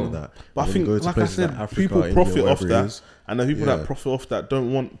 America, and all of that. But I And then think, go to like I places said, like Africa, people India, profit off wherever it that, is. and the people Yeah. that profit off that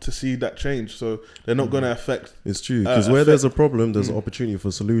don't want to see that change, so they're not going to affect. It's true because where there's a problem, there's an Mm. opportunity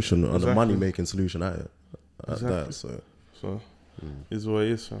for solution and a Exactly. money making solution at it. At Exactly. that, so So, is what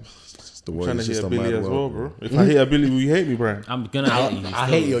it is. Fam. it's the I'm way. trying It's to just hit a a Billy mad as well, world, bro. If I hit a Billy, will you hate me, Brian? I'm gonna hate you. I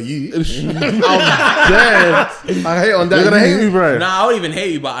hate your you. Dead. I hate on that. You're gonna hate me, you. Brian. Nah, I don't even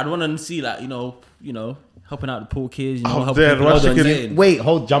hate you, but I'd want to see like you know, helping out the poor kids. You know, Oh, helping dead. people What's out the and kid- dating. Wait,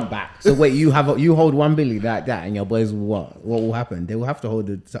 jump back. So wait, you hold 1 billion like that, and your boys will what? What will happen? They will have to hold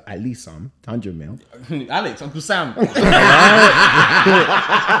at least some 100 mil. Alex, Uncle Sam.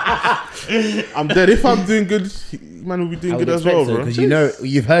 I'm dead. If I'm doing good, man will be doing good as well, bro. because you know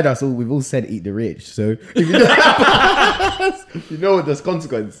you've heard us all. We've all said eat the rich, so if you know there's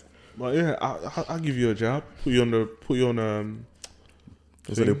consequence. But yeah, I'll give you a job. Put you on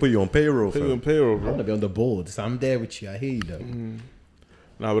So they put you on payroll. payroll, Fam. payroll, I bro. want to be on the board, so I'm there with you. I hear you though.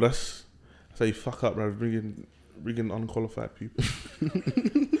 Nah, but that's how you fuck up, bro. Bringing unqualified people.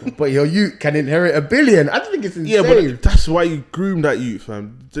 But you can inherit $1 billion. I think it's insane. Yeah, but that's why you groom that youth,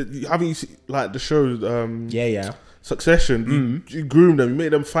 fam. Haven't you seen, like the show yeah. Succession? You groom them. You make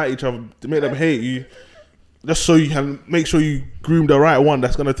them fight each other. You make them hate you. Just so you can make sure you groom the right one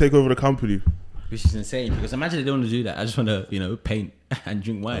that's gonna take over the company. Which is insane because imagine they don't want to do that. I just want to, paint and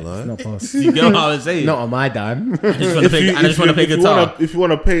drink wine. Hello? Not possible. You get what I was saying? Not on my dime. I just want to play guitar. If you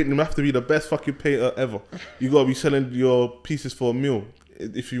want to paint, you have to be the best fucking painter ever. You gotta be selling your pieces for a meal.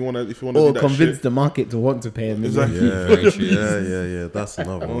 If you wanna do Or that convince shit. the market to want to pay him. Exactly. Yeah, Very true. yeah. That's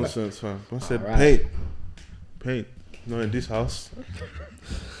another one. Nonsense, fam. I said Alright. paint. Not in this house.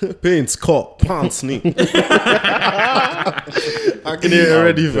 Paints, caught, pants, sneak. I can hear it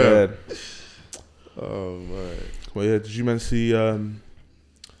already, fam. Dead. Oh my. Well, yeah. Did you man see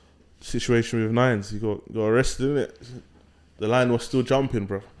situation with Nines? He got arrested, didn't it? The line was still jumping,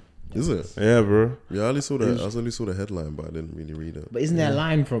 bro. Is it? Yeah, bro. Yeah, I only saw the headline, but I didn't really read it. But isn't there a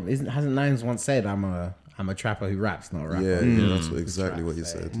line from? Hasn't Nines once said, "I'm a trapper who raps, not a rapper." Yeah, that's exactly what he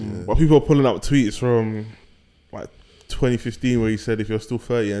said. Yeah. But people are pulling up tweets from like 2015 where he said if you're still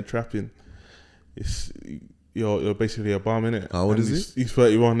 30 and trapping, you're basically a bum, innit? How old And is he's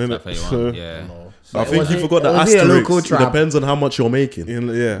 31, innit? Like 31, So, yeah. I think Was he it- forgot the was he a asterisk. local It trap? depends on how much you're making.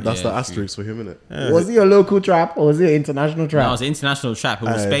 yeah. That's Yeah, the asterisk for him, innit? Was he a local trap or was he an international No, it trap? was an international trap. It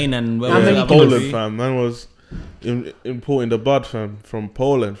was Aye. Spain and where How was many the other kilos? Poland, country? fam. Man was importing the bud from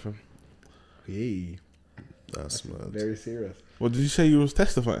Poland, fam. Hey, That's mad. very serious. What did you say you was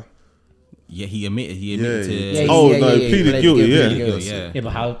testifying? Yeah, he admitted Yeah, to. yeah. He pleaded guilty, yeah. Yeah. Yeah,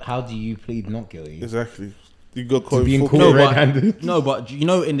 but how do you plead not guilty? Exactly. You got To caught being full caught court. red-handed. No, but you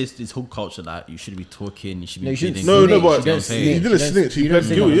know, in this whole culture, that you should be talking, you should be. No, you shouldn't pleading No, snitch. no, but You don't he snitch. didn't You don't- snitch, he you don't pled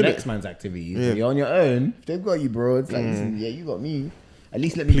snitch guilty, on the innit? next man's activities. Yeah. You're on your own. If they've got you, bro, it's like, listen, yeah, you got me. At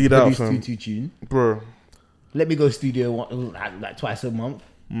least let me Plead out, produce fam. two tune. Bro. Let me go studio like twice a month.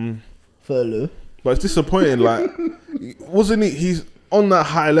 Furlough. But it's disappointing. Like, wasn't he? He's on that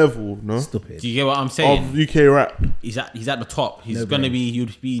high level, no, Stupid. Do you get what I'm saying? of UK rap. He's at the top. He's No gonna brain. be.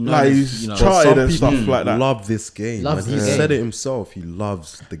 You'd be known Like, as, he's you know. charted Some and stuff people like that. love this game. Loves and this he game. said it himself. He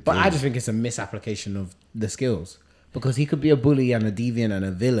loves the game. But I just think it's a misapplication of the skills. Because he could be a bully and a deviant and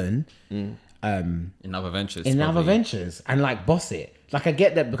a villain in other ventures. in other probably. ventures and like boss it. Like I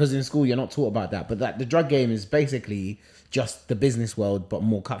get that because in school you're not taught about that, but like the drug game is basically just the business world but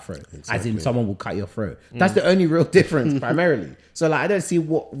more cutthroat. As in someone will cut your throat. That's the only real difference primarily. So like I don't see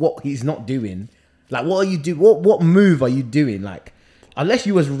what he's not doing. Like what are you do? What move are you doing? Like unless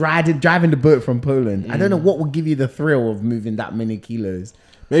you was driving the boat from Poland, I don't know what would give you the thrill of moving that many kilos.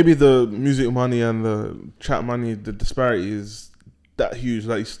 Maybe the music money and the chat money, the disparity is that huge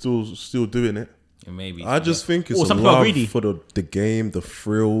that he's still doing it. Yeah, maybe. I just think it's Or a some people are love greedy. for the game, the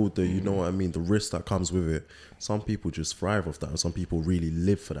thrill, the you know what I mean, the risk that comes with it. Some people just thrive off that, and some people really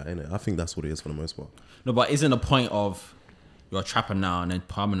live for that. Innit? I think that's what it is for the most part. No, but isn't the point of you're a trapper now and then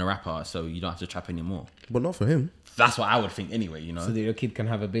I'm a rapper, so you don't have to trap anymore? But not for him. That's what I would think anyway. You know. So that your kid can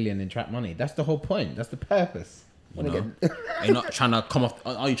have $1 billion in trap money. That's the whole point. That's the purpose. You know? You're not trying to come off.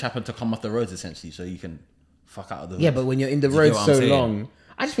 Are you trapping to come off the roads essentially, so you can fuck out of the Yeah, hood? but when you're in the Do you road get what so I'm saying? long,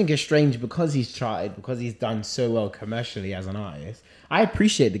 I just think it's strange because he's charted, because he's done so well commercially as an artist. I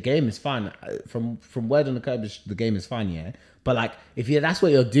appreciate the game is fun. From word on the curb, the game is fun, yeah. But like, if that's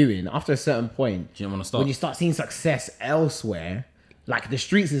what you're doing, after a certain point, Do you want to stop? when you start seeing success elsewhere, like the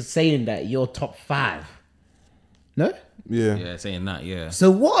streets is saying that you're top 5. No? Yeah. Yeah, saying that. Yeah.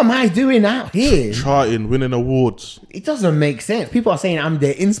 So what am I doing out here? Charting, winning awards. It doesn't make sense. People are saying I'm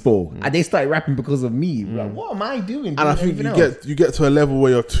their inspo, and they started rapping because of me. Like, what am I doing? And I think you get to a level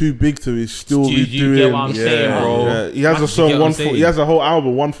where you're too big to still Do be you doing. get what I'm saying, bro? Yeah. He has a You song get what I'm one foot. saying? He has a whole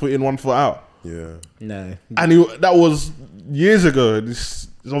album 1 foot in, 1 foot out. Yeah. No. And that was years ago. This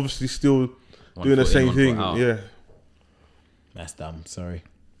is obviously still doing the foot in, same 1 thing. foot out. Yeah, That's dumb. Sorry.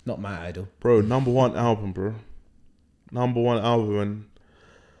 Not my idol. bro. Number 1 album, bro. Number 1 album, and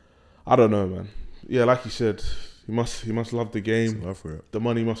I don't know, man. Yeah, like you said, he must love the game. Love for it. The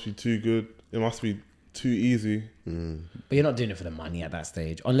money must be too good. It must be too easy. But you're not doing it for the money at that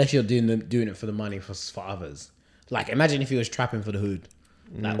stage, unless you're doing it for the money for others. Like, imagine if he was trapping for the hood.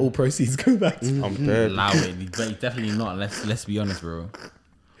 Like, all proceeds go back to I'm dead. Allow it, but definitely not. Let's be honest, bro.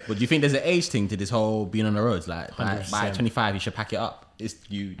 But do you think there's an age thing to this whole being on the roads? Like by 100%. 25, you should pack it up. It's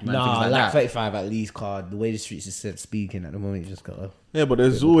you. Man, Nah, things like that. 35 at least, card. The way the streets is speaking at the moment, you just gotta. Yeah, but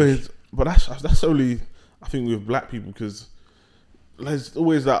there's always, but that's only I think with black people because there's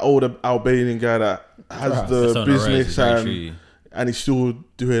always that old Albanian guy that has Right. the That's on the roads, business it's very true. and he's still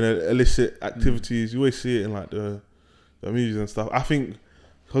doing illicit activities. You always see it in like the movies and stuff. I think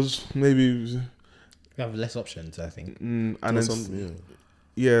because maybe You have less options, I think. and And then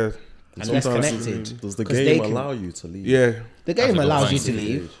yeah, And less sometimes connected. Does the 'Cause they game can- allow you to leave? yeah, The game That's a good allows point. you to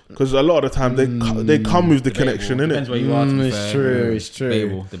leave. because a lot of the time they come with the connection, Depends innit? where you are. To be It's fair. true, it's true.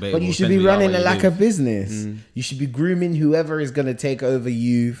 Debatable. But you should Depends be where you are, running where it you like a live. business. You should be grooming whoever is going to take over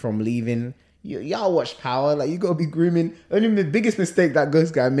you from leaving. Y'all watch Power. Like, you got to be grooming. Only the biggest mistake that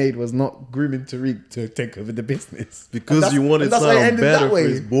Ghost Guy made was not grooming Tariq to take over the business. Because you wanted that's why it something ended better that for way.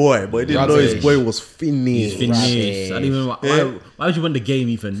 his boy, but he didn't know his boy was finished. Finished. Rubbish. I didn't even. Why would you win the game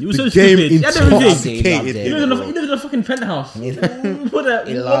even? It was The so game stupid. You had intoxicated everything. Loved him. it. You lived in a fucking penthouse. What He more would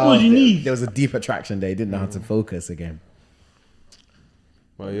loved you it. need? There was a deep attraction there. He didn't know how to focus again.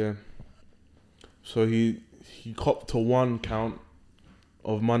 But yeah, so he copped to 1 count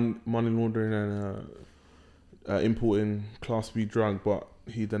of money laundering and importing Class B drug, but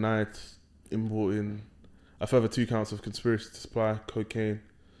he denied importing a further 2 counts of conspiracy to supply cocaine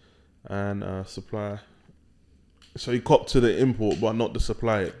and supply. So he copped to the import, but not the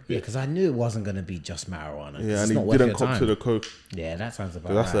supply. Yeah, because I knew it wasn't going to be just marijuana. Yeah, It's and not he worth didn't your cop time. to the coke. Yeah, that sounds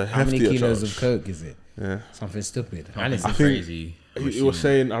about That's right. a How many heftier kilos charge. of coke is it? Yeah, Something stupid. I And think it's think- crazy. he was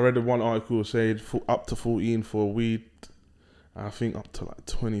saying. I read one article saying up to 14 for weed. I think up to like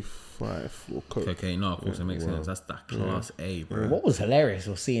 25 for coke. Okay, no, of course it makes sense. That's that class A, bro. What was hilarious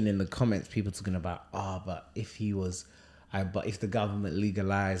was seeing in the comments people talking about, but if he was, but if the government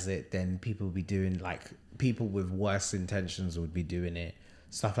legalized it, then people would be doing like people with worse intentions would be doing it.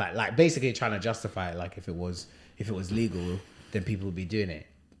 Stuff like basically trying to justify it. Like if it was legal, then people would be doing it.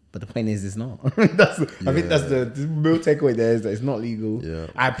 But the point is, it's not. I think that's the real takeaway there is that it's not legal. Yeah.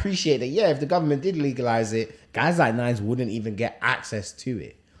 I appreciate that. Yeah, if the government did legalize it, guys like Nines wouldn't even get access to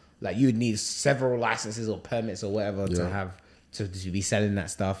it. Like you would need several licenses or permits or whatever to have to be selling that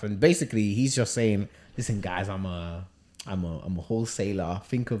stuff. And basically, he's just saying, "Listen, guys, I'm a wholesaler.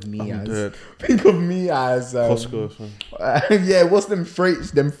 Think of me as Costco. yeah, what's them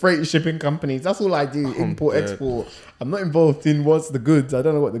freight shipping companies? That's all I do. Import, export. I'm not involved in what's the goods. I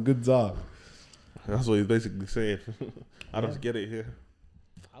don't know what the goods are. That's what he's basically saying. I don't get it here.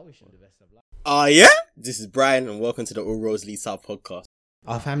 I wish him the best of luck. Yeah? This is Brian, and welcome to the All Roads Lead South podcast.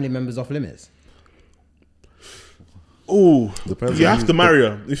 Are family members off limits? Oh, Depends you on have to marry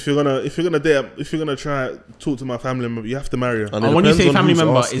her if you're gonna try to talk to my family member. You have to marry her. And And when you depends say on family who's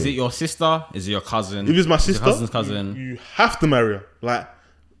member, asking. is it your sister? Is it your cousin? If it's my Is it sister, your cousin's cousin. you have to marry her. Like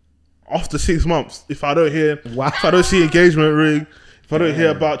after 6 months, if I don't hear, Wow. if I don't see engagement ring, if I don't hear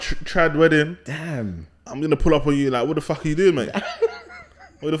about trad wedding, Damn. I'm gonna pull up on you. Like, what the fuck are you doing, mate?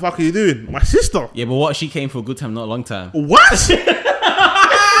 What the fuck are you doing? My sister. Yeah, but what if she came for a good time, not a long time? What? No.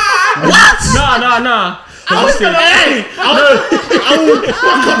 I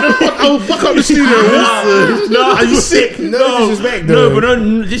will fuck up the studio. No, Are you sick? No disrespect, No, though. but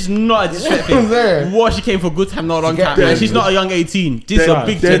no, this is not a disrespect I'm saying. thing. What if she came for a good time, not a long time? there. And she's not a young 18. This is Then- a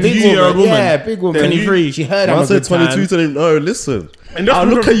big then 22-year-old woman. Yeah, big woman. 23. She heard Man, I'm I a said good 22 time. to him. No, listen. And that's I'll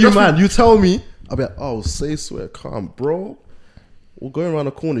what- look at you, that's man. You tell me. I'll be like, oh, say swear, calm, bro. We're going around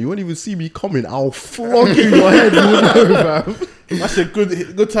the corner. You won't even see me coming. I'll flog you in your head. You know, fam. That's a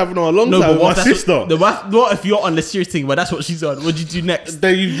good time for a long No, time. but With what my if that's sister. what if you're on the serious thing, but that's what she's on? What do you do next?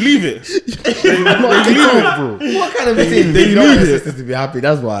 Then you leave it. What kind of a thing? They You don't want knew your it. sisters to be happy.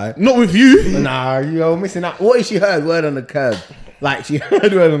 That's why. Not with you. Nah, you're missing out. What if she heard word on the curb? Like she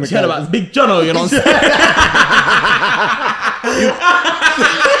heard word on the She heard curb. about Big Jono, you know what I'm saying?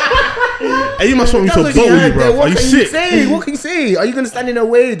 And you must want me That's to what she boat with you, heard there. bro. What Are you can sick? say? What can you say? Are you gonna stand in her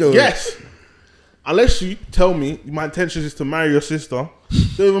way though? Yes. Unless you tell me my intention is to marry your sister,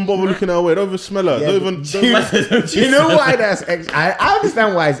 don't even bother looking her way. Don't even smell her. Yeah, don't but even. do you know why that's extra? I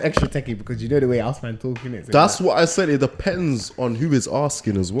understand why it's extra techie because you know the way us man talking it. That's what I said. It depends on who is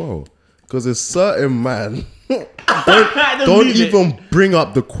asking as well. Because there's certain man. Don't leave it. even bring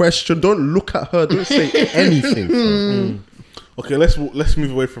up the question. Don't look at her. Don't say anything. fam. Okay, let's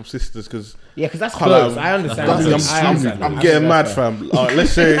move away from sisters because yeah, because that's Can't close. lie. I understand. That's I understand. I'm getting mad, fam.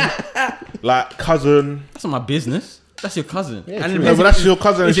 Let's say like cousin. That's not my business. That's your cousin. Yeah, and it true. No, depends but that's your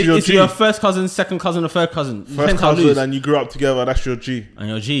cousin. Is It's it, your is it G. your first cousin, second cousin, or third cousin? First Depends how cousin, loose. and you grew up together. That's your G. And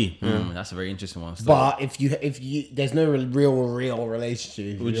your G. That's a very interesting one. Still. But if you, there's no real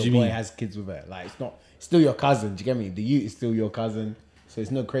relationship. What If do your you boy mean? has kids with her, like it's not. It's still your cousin. Do you get me? The youth is still your cousin. So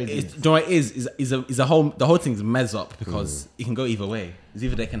it's no crazy. It's, do you know what it is a whole the whole thing's mess up because it can go either way. It's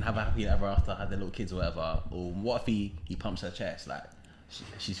either they can have a happy ever after, have their little kids or whatever, or what if he pumps her chest like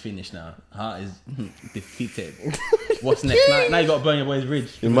she's finished now, heart is defeated. What's next? Now you got to burn your boy's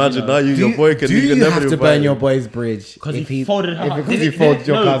bridge. Imagine now your boy can do you you can never have to invite burn your him. boy's bridge Because if he folded her. because he folded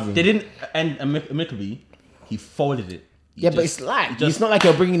your cousin? They didn't end amicably. He folded it. He Yeah, but just- it's like he just- it's not like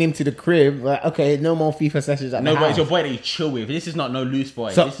you're bringing him to the crib. Like, okay, no more FIFA sessions at no, the but house. it's your boy that you chill with. This is not no loose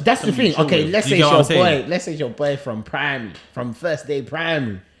boy. So This is that's the somebody you thing. chill Okay, with. let's Do say you it's get your what I'm saying? boy. Let's say it's your boy from primary, from first day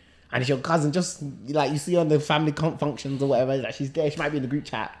primary, and it's your cousin. Just like you see on the family functions or whatever, like she's there. She might be in the group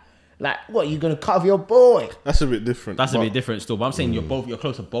chat. Like, what you gonna cut off your boy? That's a bit different. That's a but bit different still. But I'm saying you're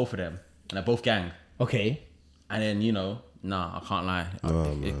close to both of them, and they're both gang. Okay, And then nah, I can't lie.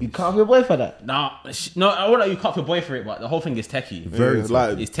 you cut off your boy for that. No, I won't let you cut your boy for it, but the whole thing is techie. Yeah,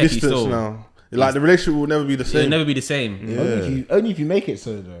 like It's techie distance still. now. Like the relationship will never be the It'll same. never be the same. Only if you make it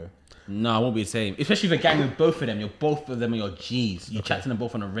so though. No, it won't be the same. Especially if you're gang with both of them. Both of them are your G's. You chat to them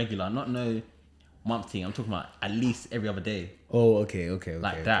both on a regular, not no month thing. I'm talking about at least every other day. Oh, okay.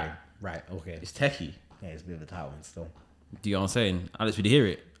 Like that. okay. Right. Okay. It's techie. Yeah, it's a bit of a tight one still. Do you know what I'm saying? I just really hear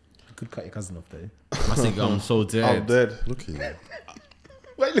it. You could cut your cousin off though. I think I'm so dead. I'm dead. Look at you.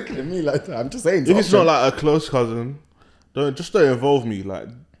 Why you looking at me like that? I'm just saying. If it's not like a close cousin, don't involve me. Like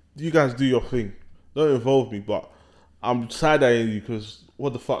you guys do your thing. Don't involve me. But I'm side eyeing you because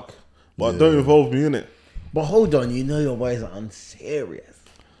what the fuck. But don't involve me in it. But hold on, you know your boys are unserious.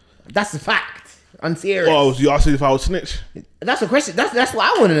 That's the fact. Unserious. Oh, you asked me if I would snitch. That's the question. That's what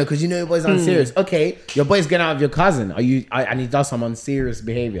I want to know because you know your boy's unserious. Okay, your boy's getting out of your cousin. And he does some unserious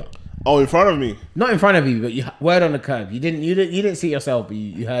behavior. Oh, in front of me. Not in front of you, but you word on the curb. You didn't see it yourself, but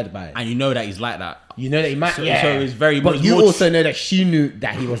you heard about it. And you know that he's like that. You know that he might. So it's very. But it's you more also know that she knew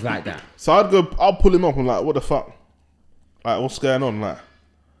that he was like that. So I'll pull him up and like, what the fuck? Like, what's going on? Like,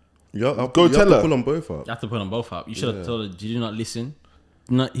 I'll Go tell her. pull on both up. You have to put them both up. You should have told her. Did you not listen?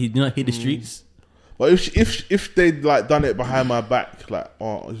 He did not hear the streets. but if they'd like done it behind my back, like,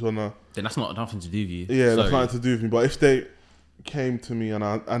 oh, he's on a Then that's not nothing to do with you. yeah, that's Sorry. nothing to do with me. But if they came to me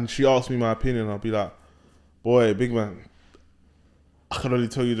and she asked me my opinion, I'll be like, boy, big man, I can only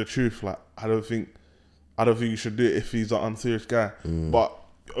tell you the truth. Like, I don't think you should do it if he's an unserious guy. But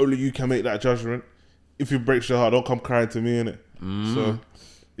only you can make that judgment. If it breaks your heart, don't come crying to me, innit? So,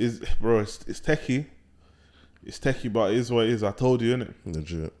 it's techie. It's techie, but it is what it is. I told you, innit?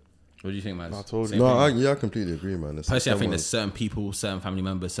 Legit. What do you think, man? I told Same you. No, thing? I completely agree, man. It's Personally, I think someone- there's certain people, certain family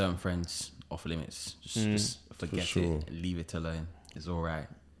members, certain friends off limits. Just forget sure. it. Leave it alone. It's all right.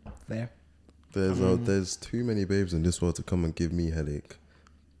 There. There's too many babes in this world to come and give me headache.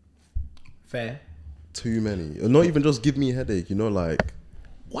 Fair. Too many. Not even just give me headache. You know, like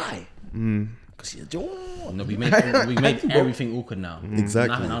Why? Because you're John. No, we made everything awkward now.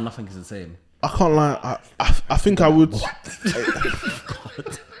 Exactly. Now nothing is the same. I can't lie. I think I would.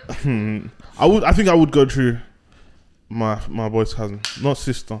 I think I would go through my boy's cousin, not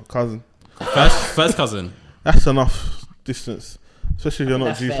sister, cousin. First cousin. That's enough distance, especially if you're not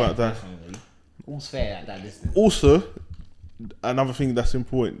That's juiced fair, like that. definitely. All's fair at that distance. Also, another thing that's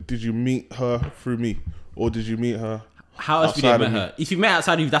important: did you meet her through me, or did you meet her? How else would you outside have of met me? her? If you met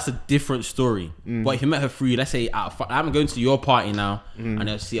outside of you, that's a different story. But if you met her through, let's say, I'm going to your party now, and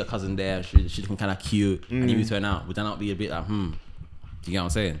I see a cousin there, she's looking kind of cute, and you turn out, would that not be a bit like, Do you get what I'm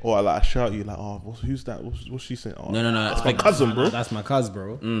saying? Or like I shout you like, oh, who's that? What's she saying? Oh, No, that's my cousin, bro. That's my cousin,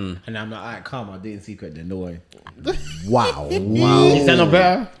 bro. And I'm like, alright, calm. I'll do it in secret. Then no way. wow. Is that not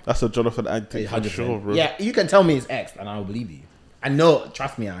better? That's a Jonathan antic for 100%. sure, bro. Yeah, you can tell me it's X, and I'll believe you. I know.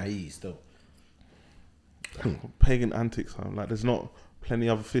 Trust me, I hear you still. Pagan antics. I'm like, there's not plenty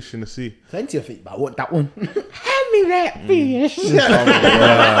other fish in the sea. Plenty of it, but what that one? Hand me that fish.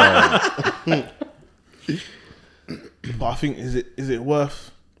 But I think is it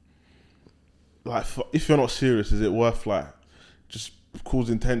worth like if you're not serious, is it worth like just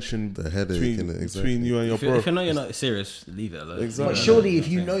causing tension The headache, between, innit? Exactly. between you and your If bro? you're not serious, leave it alone. Exactly. But surely, if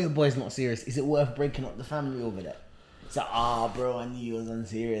you know your boy's not serious, is it worth breaking up the family over that? It's like, bro, I knew you was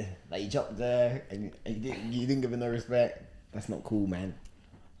unserious. Like, you chopped there and you didn't give her no respect. That's not cool, man.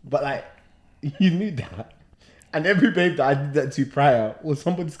 But, like, you knew that. And every babe that I did that to prior was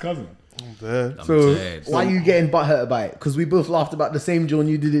somebody's cousin. There. I'm So, dead. why are you getting butthurt about it? Because we both laughed about the same John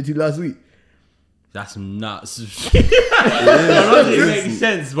you did it to last week. That's nuts. The logic makes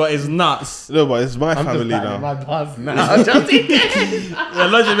sense, but it's nuts. No, but it's my I'm family just now. my boss now. I'm just The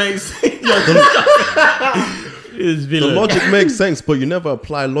logic makes sense. It's The logic makes sense, but you never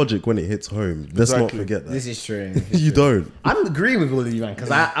apply logic when it hits home. Let's not Exactly. forget that. This is true. You don't. I'm agreeing with all of you, man,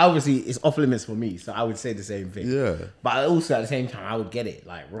 because I obviously it's off limits for me, so I would say the same thing. Yeah. But I also at the same time, I would get it.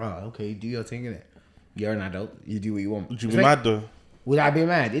 Like, right, okay, do your thing, innit? You're an adult. You do what you want. Would you be mad though? Would I be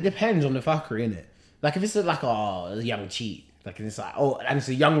mad? It depends on the fuckery, innit? Like, if it's like a young cheat, like, and it's like, and it's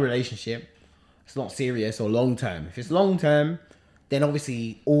a young relationship, it's not serious or long term. If it's long term, then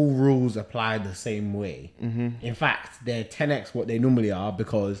obviously all rules apply the same way. In fact, they're 10x what they normally are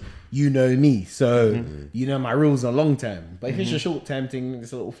because you know me. So, you know my rules are long term. But if it's a short term thing,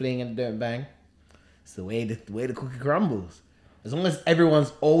 it's a little fling and don't bang, it's the way the cookie crumbles. As long as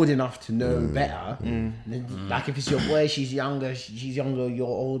everyone's old enough to know better, then, like if it's your boy, she's younger, you're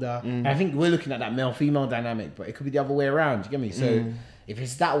older. And I think we're looking at that male-female dynamic, but it could be the other way around. You get me? So if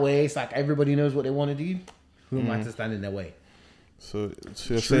it's that way, it's like everybody knows what they want to do. Who am I to stand in their way? So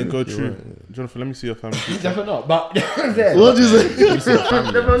you're saying go You're true. right. Jonathan, let me see your family. Definitely not. But What do you say? You see the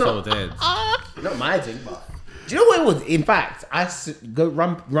family, I'm so dead. not my thing. But do you know what it was? In fact, go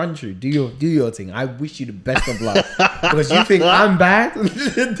run through. Do your thing. I wish you the best of luck because you think I'm bad.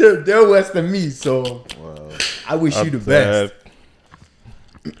 They're worse than me. So I wish you the best.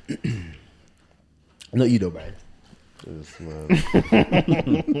 Not you though, man. Yes,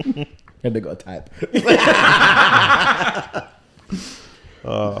 man. And they got a type.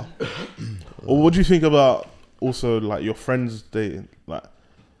 Or what do you think about also like your friends dating? Like,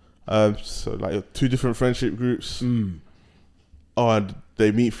 so like your two different friendship groups. Oh, and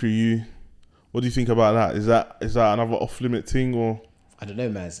they meet through you. What do you think about that? Is that another off limit thing or? I don't know,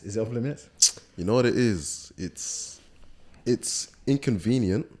 Maz. Is it off limits? You know what it is? It's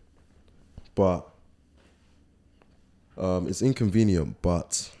inconvenient, but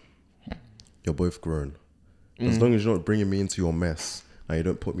you're both grown. As long as you're not bringing me into your mess and you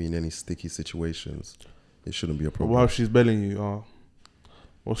don't put me in any sticky situations, it shouldn't be a But problem. while she's belling you,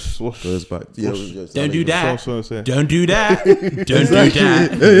 what's Goes back. Don't do that. so say? Don't do that. Don't do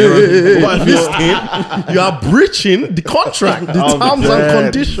that. You are breaching the contract, the I'm terms dead.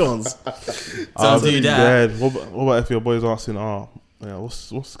 and conditions. Don't do that. Dead. What about if your boy's asking,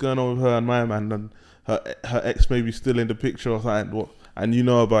 what's going on with her and my man, and her ex maybe still in the picture or something, what, and you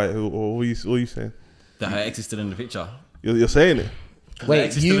know about it, or what you saying? That her ex is still in the picture. You're saying it? Her Wait,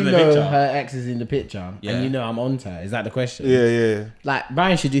 ex is you still in the know picture. her ex is in the picture, Yeah. and you know I'm on to her. Is that the question? Yeah. Like,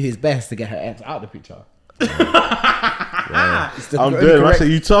 Brian should do his best to get her ex out of the picture. It's the I'm only dead. I correct- say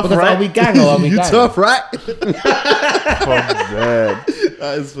you tough, because right? Are we gang or are we You gang? tough, right? I'm dead.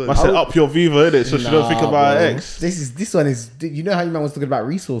 That is funny. I said up your Viva, innit? So she don't think Nah, about her bro. ex. This one is. You know how you man was talking about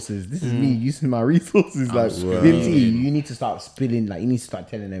resources. This is me using my resources. Like, screaming. Vinty, you need to start spilling. Like, you need to start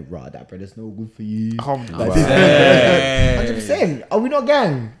telling them, right, that brother's no good for you. I'm Like, dead. 100%. Are we not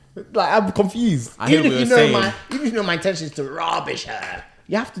gang? Like, I'm confused. I hear Even what if you you're know saying. even if you know my intention is to rubbish her,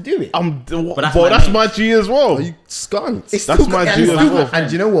 you have to do it. But that's that's, my my G as well. Are you skunked? It's That's still my and G it's as still- well.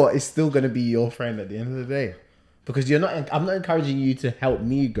 And you know what? It's still gonna be your friend at the end of the day, because you're not. I'm not encouraging you to help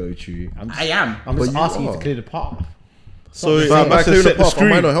me go through. I'm just, I am. I'm just But you asking you are. to clear the path. So the if same. I That's clear a the set the path, am I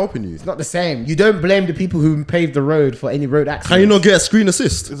screen. not helping you? It's not the same. You don't blame the people who paved the road for any road accidents. Can you not get a screen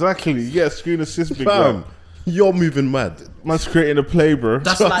assist? Exactly. You get a screen assist, big Fam, man. you're moving mad. Man's creating a play, bro.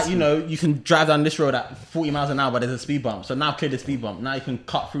 That's like, you can drive down this road at 40 miles an hour, but there's a speed bump. So now clear the speed bump. Now you can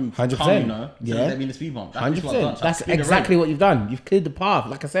cut through 100%. calmly, no? Yeah. There being the speed bump. That's 100%. That's clear the exactly road. what you've done. You've cleared the path,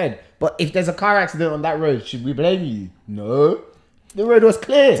 like I said. But if there's a car accident on that road, should we blame you? No. The road was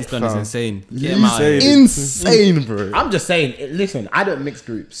clear. This done is insane. Get You him out of say here. Insane, bro. I'm just saying. Listen, I don't mix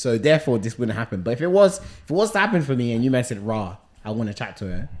groups, so therefore this wouldn't happen. But if it was to happen for me, and you man said, "Rah, I want to chat to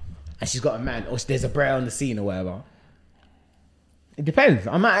her," and she's got a man, or there's a brat on the scene or whatever. It depends.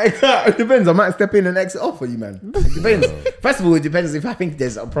 It depends. I might step in and exit off for you, man. It depends. First of all, it depends if I think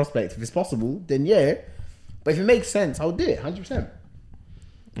there's a prospect. If it's possible, then yeah. But if it makes sense, I'll do it 100%.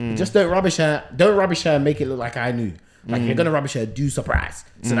 Just don't rubbish her. Don't rubbish her and make it look like I knew. Like, if you're gonna rubbish her, do surprise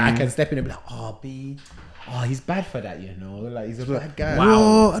so that I can step in and be like, "Oh, B, he's bad for that, you know. Like, he's a bad guy."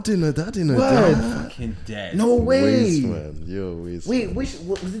 Wow, I didn't know that. I didn't know Word. that. Fucking dead. No way. Waste, man. Yo, waste. Wait, was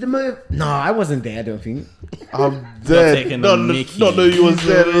it the move? No, I wasn't there. I don't think. I'm dead. taking Not a Mickey. know you was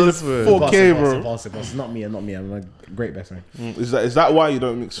there. It's Boss, 4K, Boss, bro. boss. Not me. I'm a great best friend. Is that why you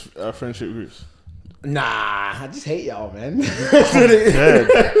don't mix friendship groups? Nah, I just hate y'all, man. That's what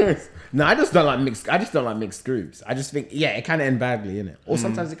it is. No, I just don't like mixed groups. I just think, yeah, it kind of end badly, innit? Or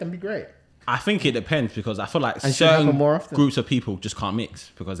sometimes it can be great. I think it depends because I feel like And should happen certain more often. groups of people just can't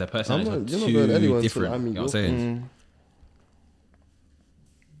mix because their personalities I'm are not- you're not going anywhere too until different. I meet You know what I'm your saying?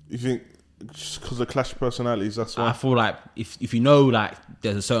 You think just because of clash of personalities, that's I why? feel like if you know like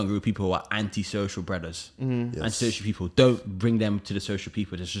there's a certain group of people who are antisocial brothers, antisocial people, don't bring them to the social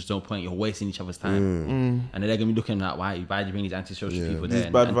people. There's just no point. You're wasting each other's time, and they're gonna be looking like why do you bring these antisocial people These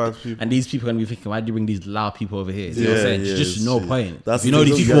there? bad and, vibes people. and these people are gonna be thinking, why do you bring these loud people over here? You know what I'm Yeah, saying? yeah, There's just it's no true. point. That's If you know the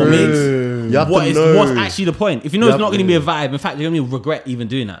these thing, people you mix. You have What to is know. what's actually the point? If you know You it's not have- going to be a vibe, in fact, you're going to regret even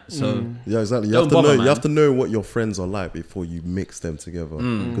doing that. So Yeah, exactly. You Don't have to bother, know. man. You have to know what your friends are like before you mix them together.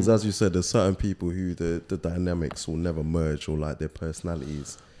 Because as you said, there's certain people who the dynamics will never merge, or like their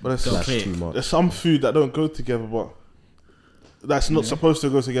personalities But there's, Don't clash click. too much. there's some food that don't go together, but that's not supposed to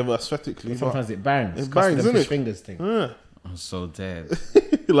go together aesthetically. Sometimes it bangs. It It's bangs, the isn't fish it? fingers thing. But, I'm so dead.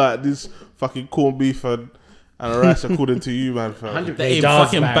 like this fucking corned beef and rice, according to you, man. Fam. 100%. They It does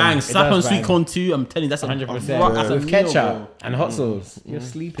fucking bang. bang. It Slap on does sweet bang. corn too. I'm telling you, that's 100%. That's a With meal, ketchup bro. and hot sauce. You're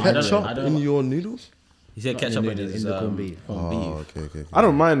sleeping. I don't know. Ketchup in your noodles? He said Not in ketchup the in noodles, his in the corned beef. Oh, beef. okay. I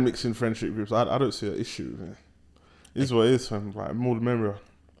don't mind mixing friendship groups. I don't see an issue. Man. It is what it is, fam. Like more the merrier.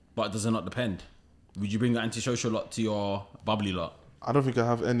 But does it not depend? Would you bring the antisocial lot to your bubbly lot? I don't think I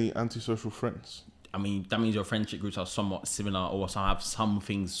have any antisocial friends. I mean, that means your friendship groups are somewhat similar or some have some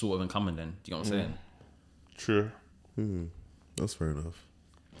things sort of in common then. Do you know what I'm saying? True. That's fair enough.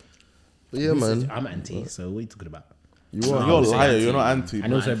 But yeah, man. I'm anti, so what are you talking about? You are. You're a say liar. anti. You're not anti.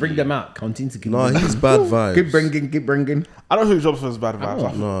 And also, bring them out. Continue to give No, them he's bad vibes. Keep bringing. I don't think Jobs has bad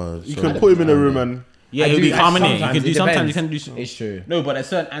vibes. No, You sorry. can put him in a room and Yeah, I he'll do- be calm in it. You sometimes can do it sometimes you depends. can do. It's true. No, but there's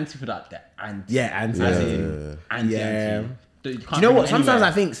certain anti for that. Anti. Yeah, anti. Anti. Yeah. Do Do you know what? Sometimes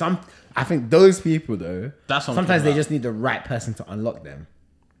I think those people though. That's what I'm sometimes talking they about. just need the right person to unlock them.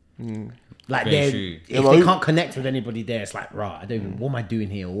 Like Very they, true. if but they who- can't connect with anybody there, it's like, right, I don't even. What am I doing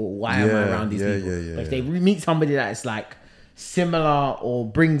here? Why am I Yeah, around these yeah, people? yeah, But if they meet somebody that's like similar or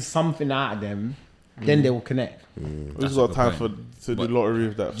brings something out of them, Then they will connect. We just got time to do lottery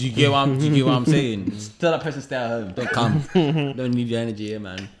with that. Do you get what I'm saying? Tell that person stay at home. Don't come. Don't need your energy here,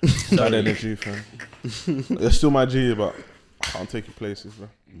 man. Bad energy, fam. They're still my G, but I can't take your places, bro.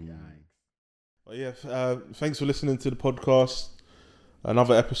 But yeah, thanks for listening to the podcast.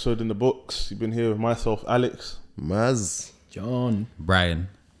 Another episode in the books. You've been here with myself, Alex, Maz, John, Brian.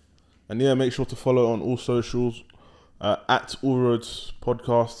 and yeah, make sure to follow on all socials at All Roads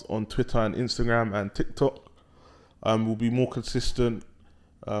Podcast on Twitter and Instagram and TikTok. We'll be more consistent,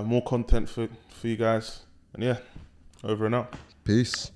 more content for you guys. And yeah, over and out. peace.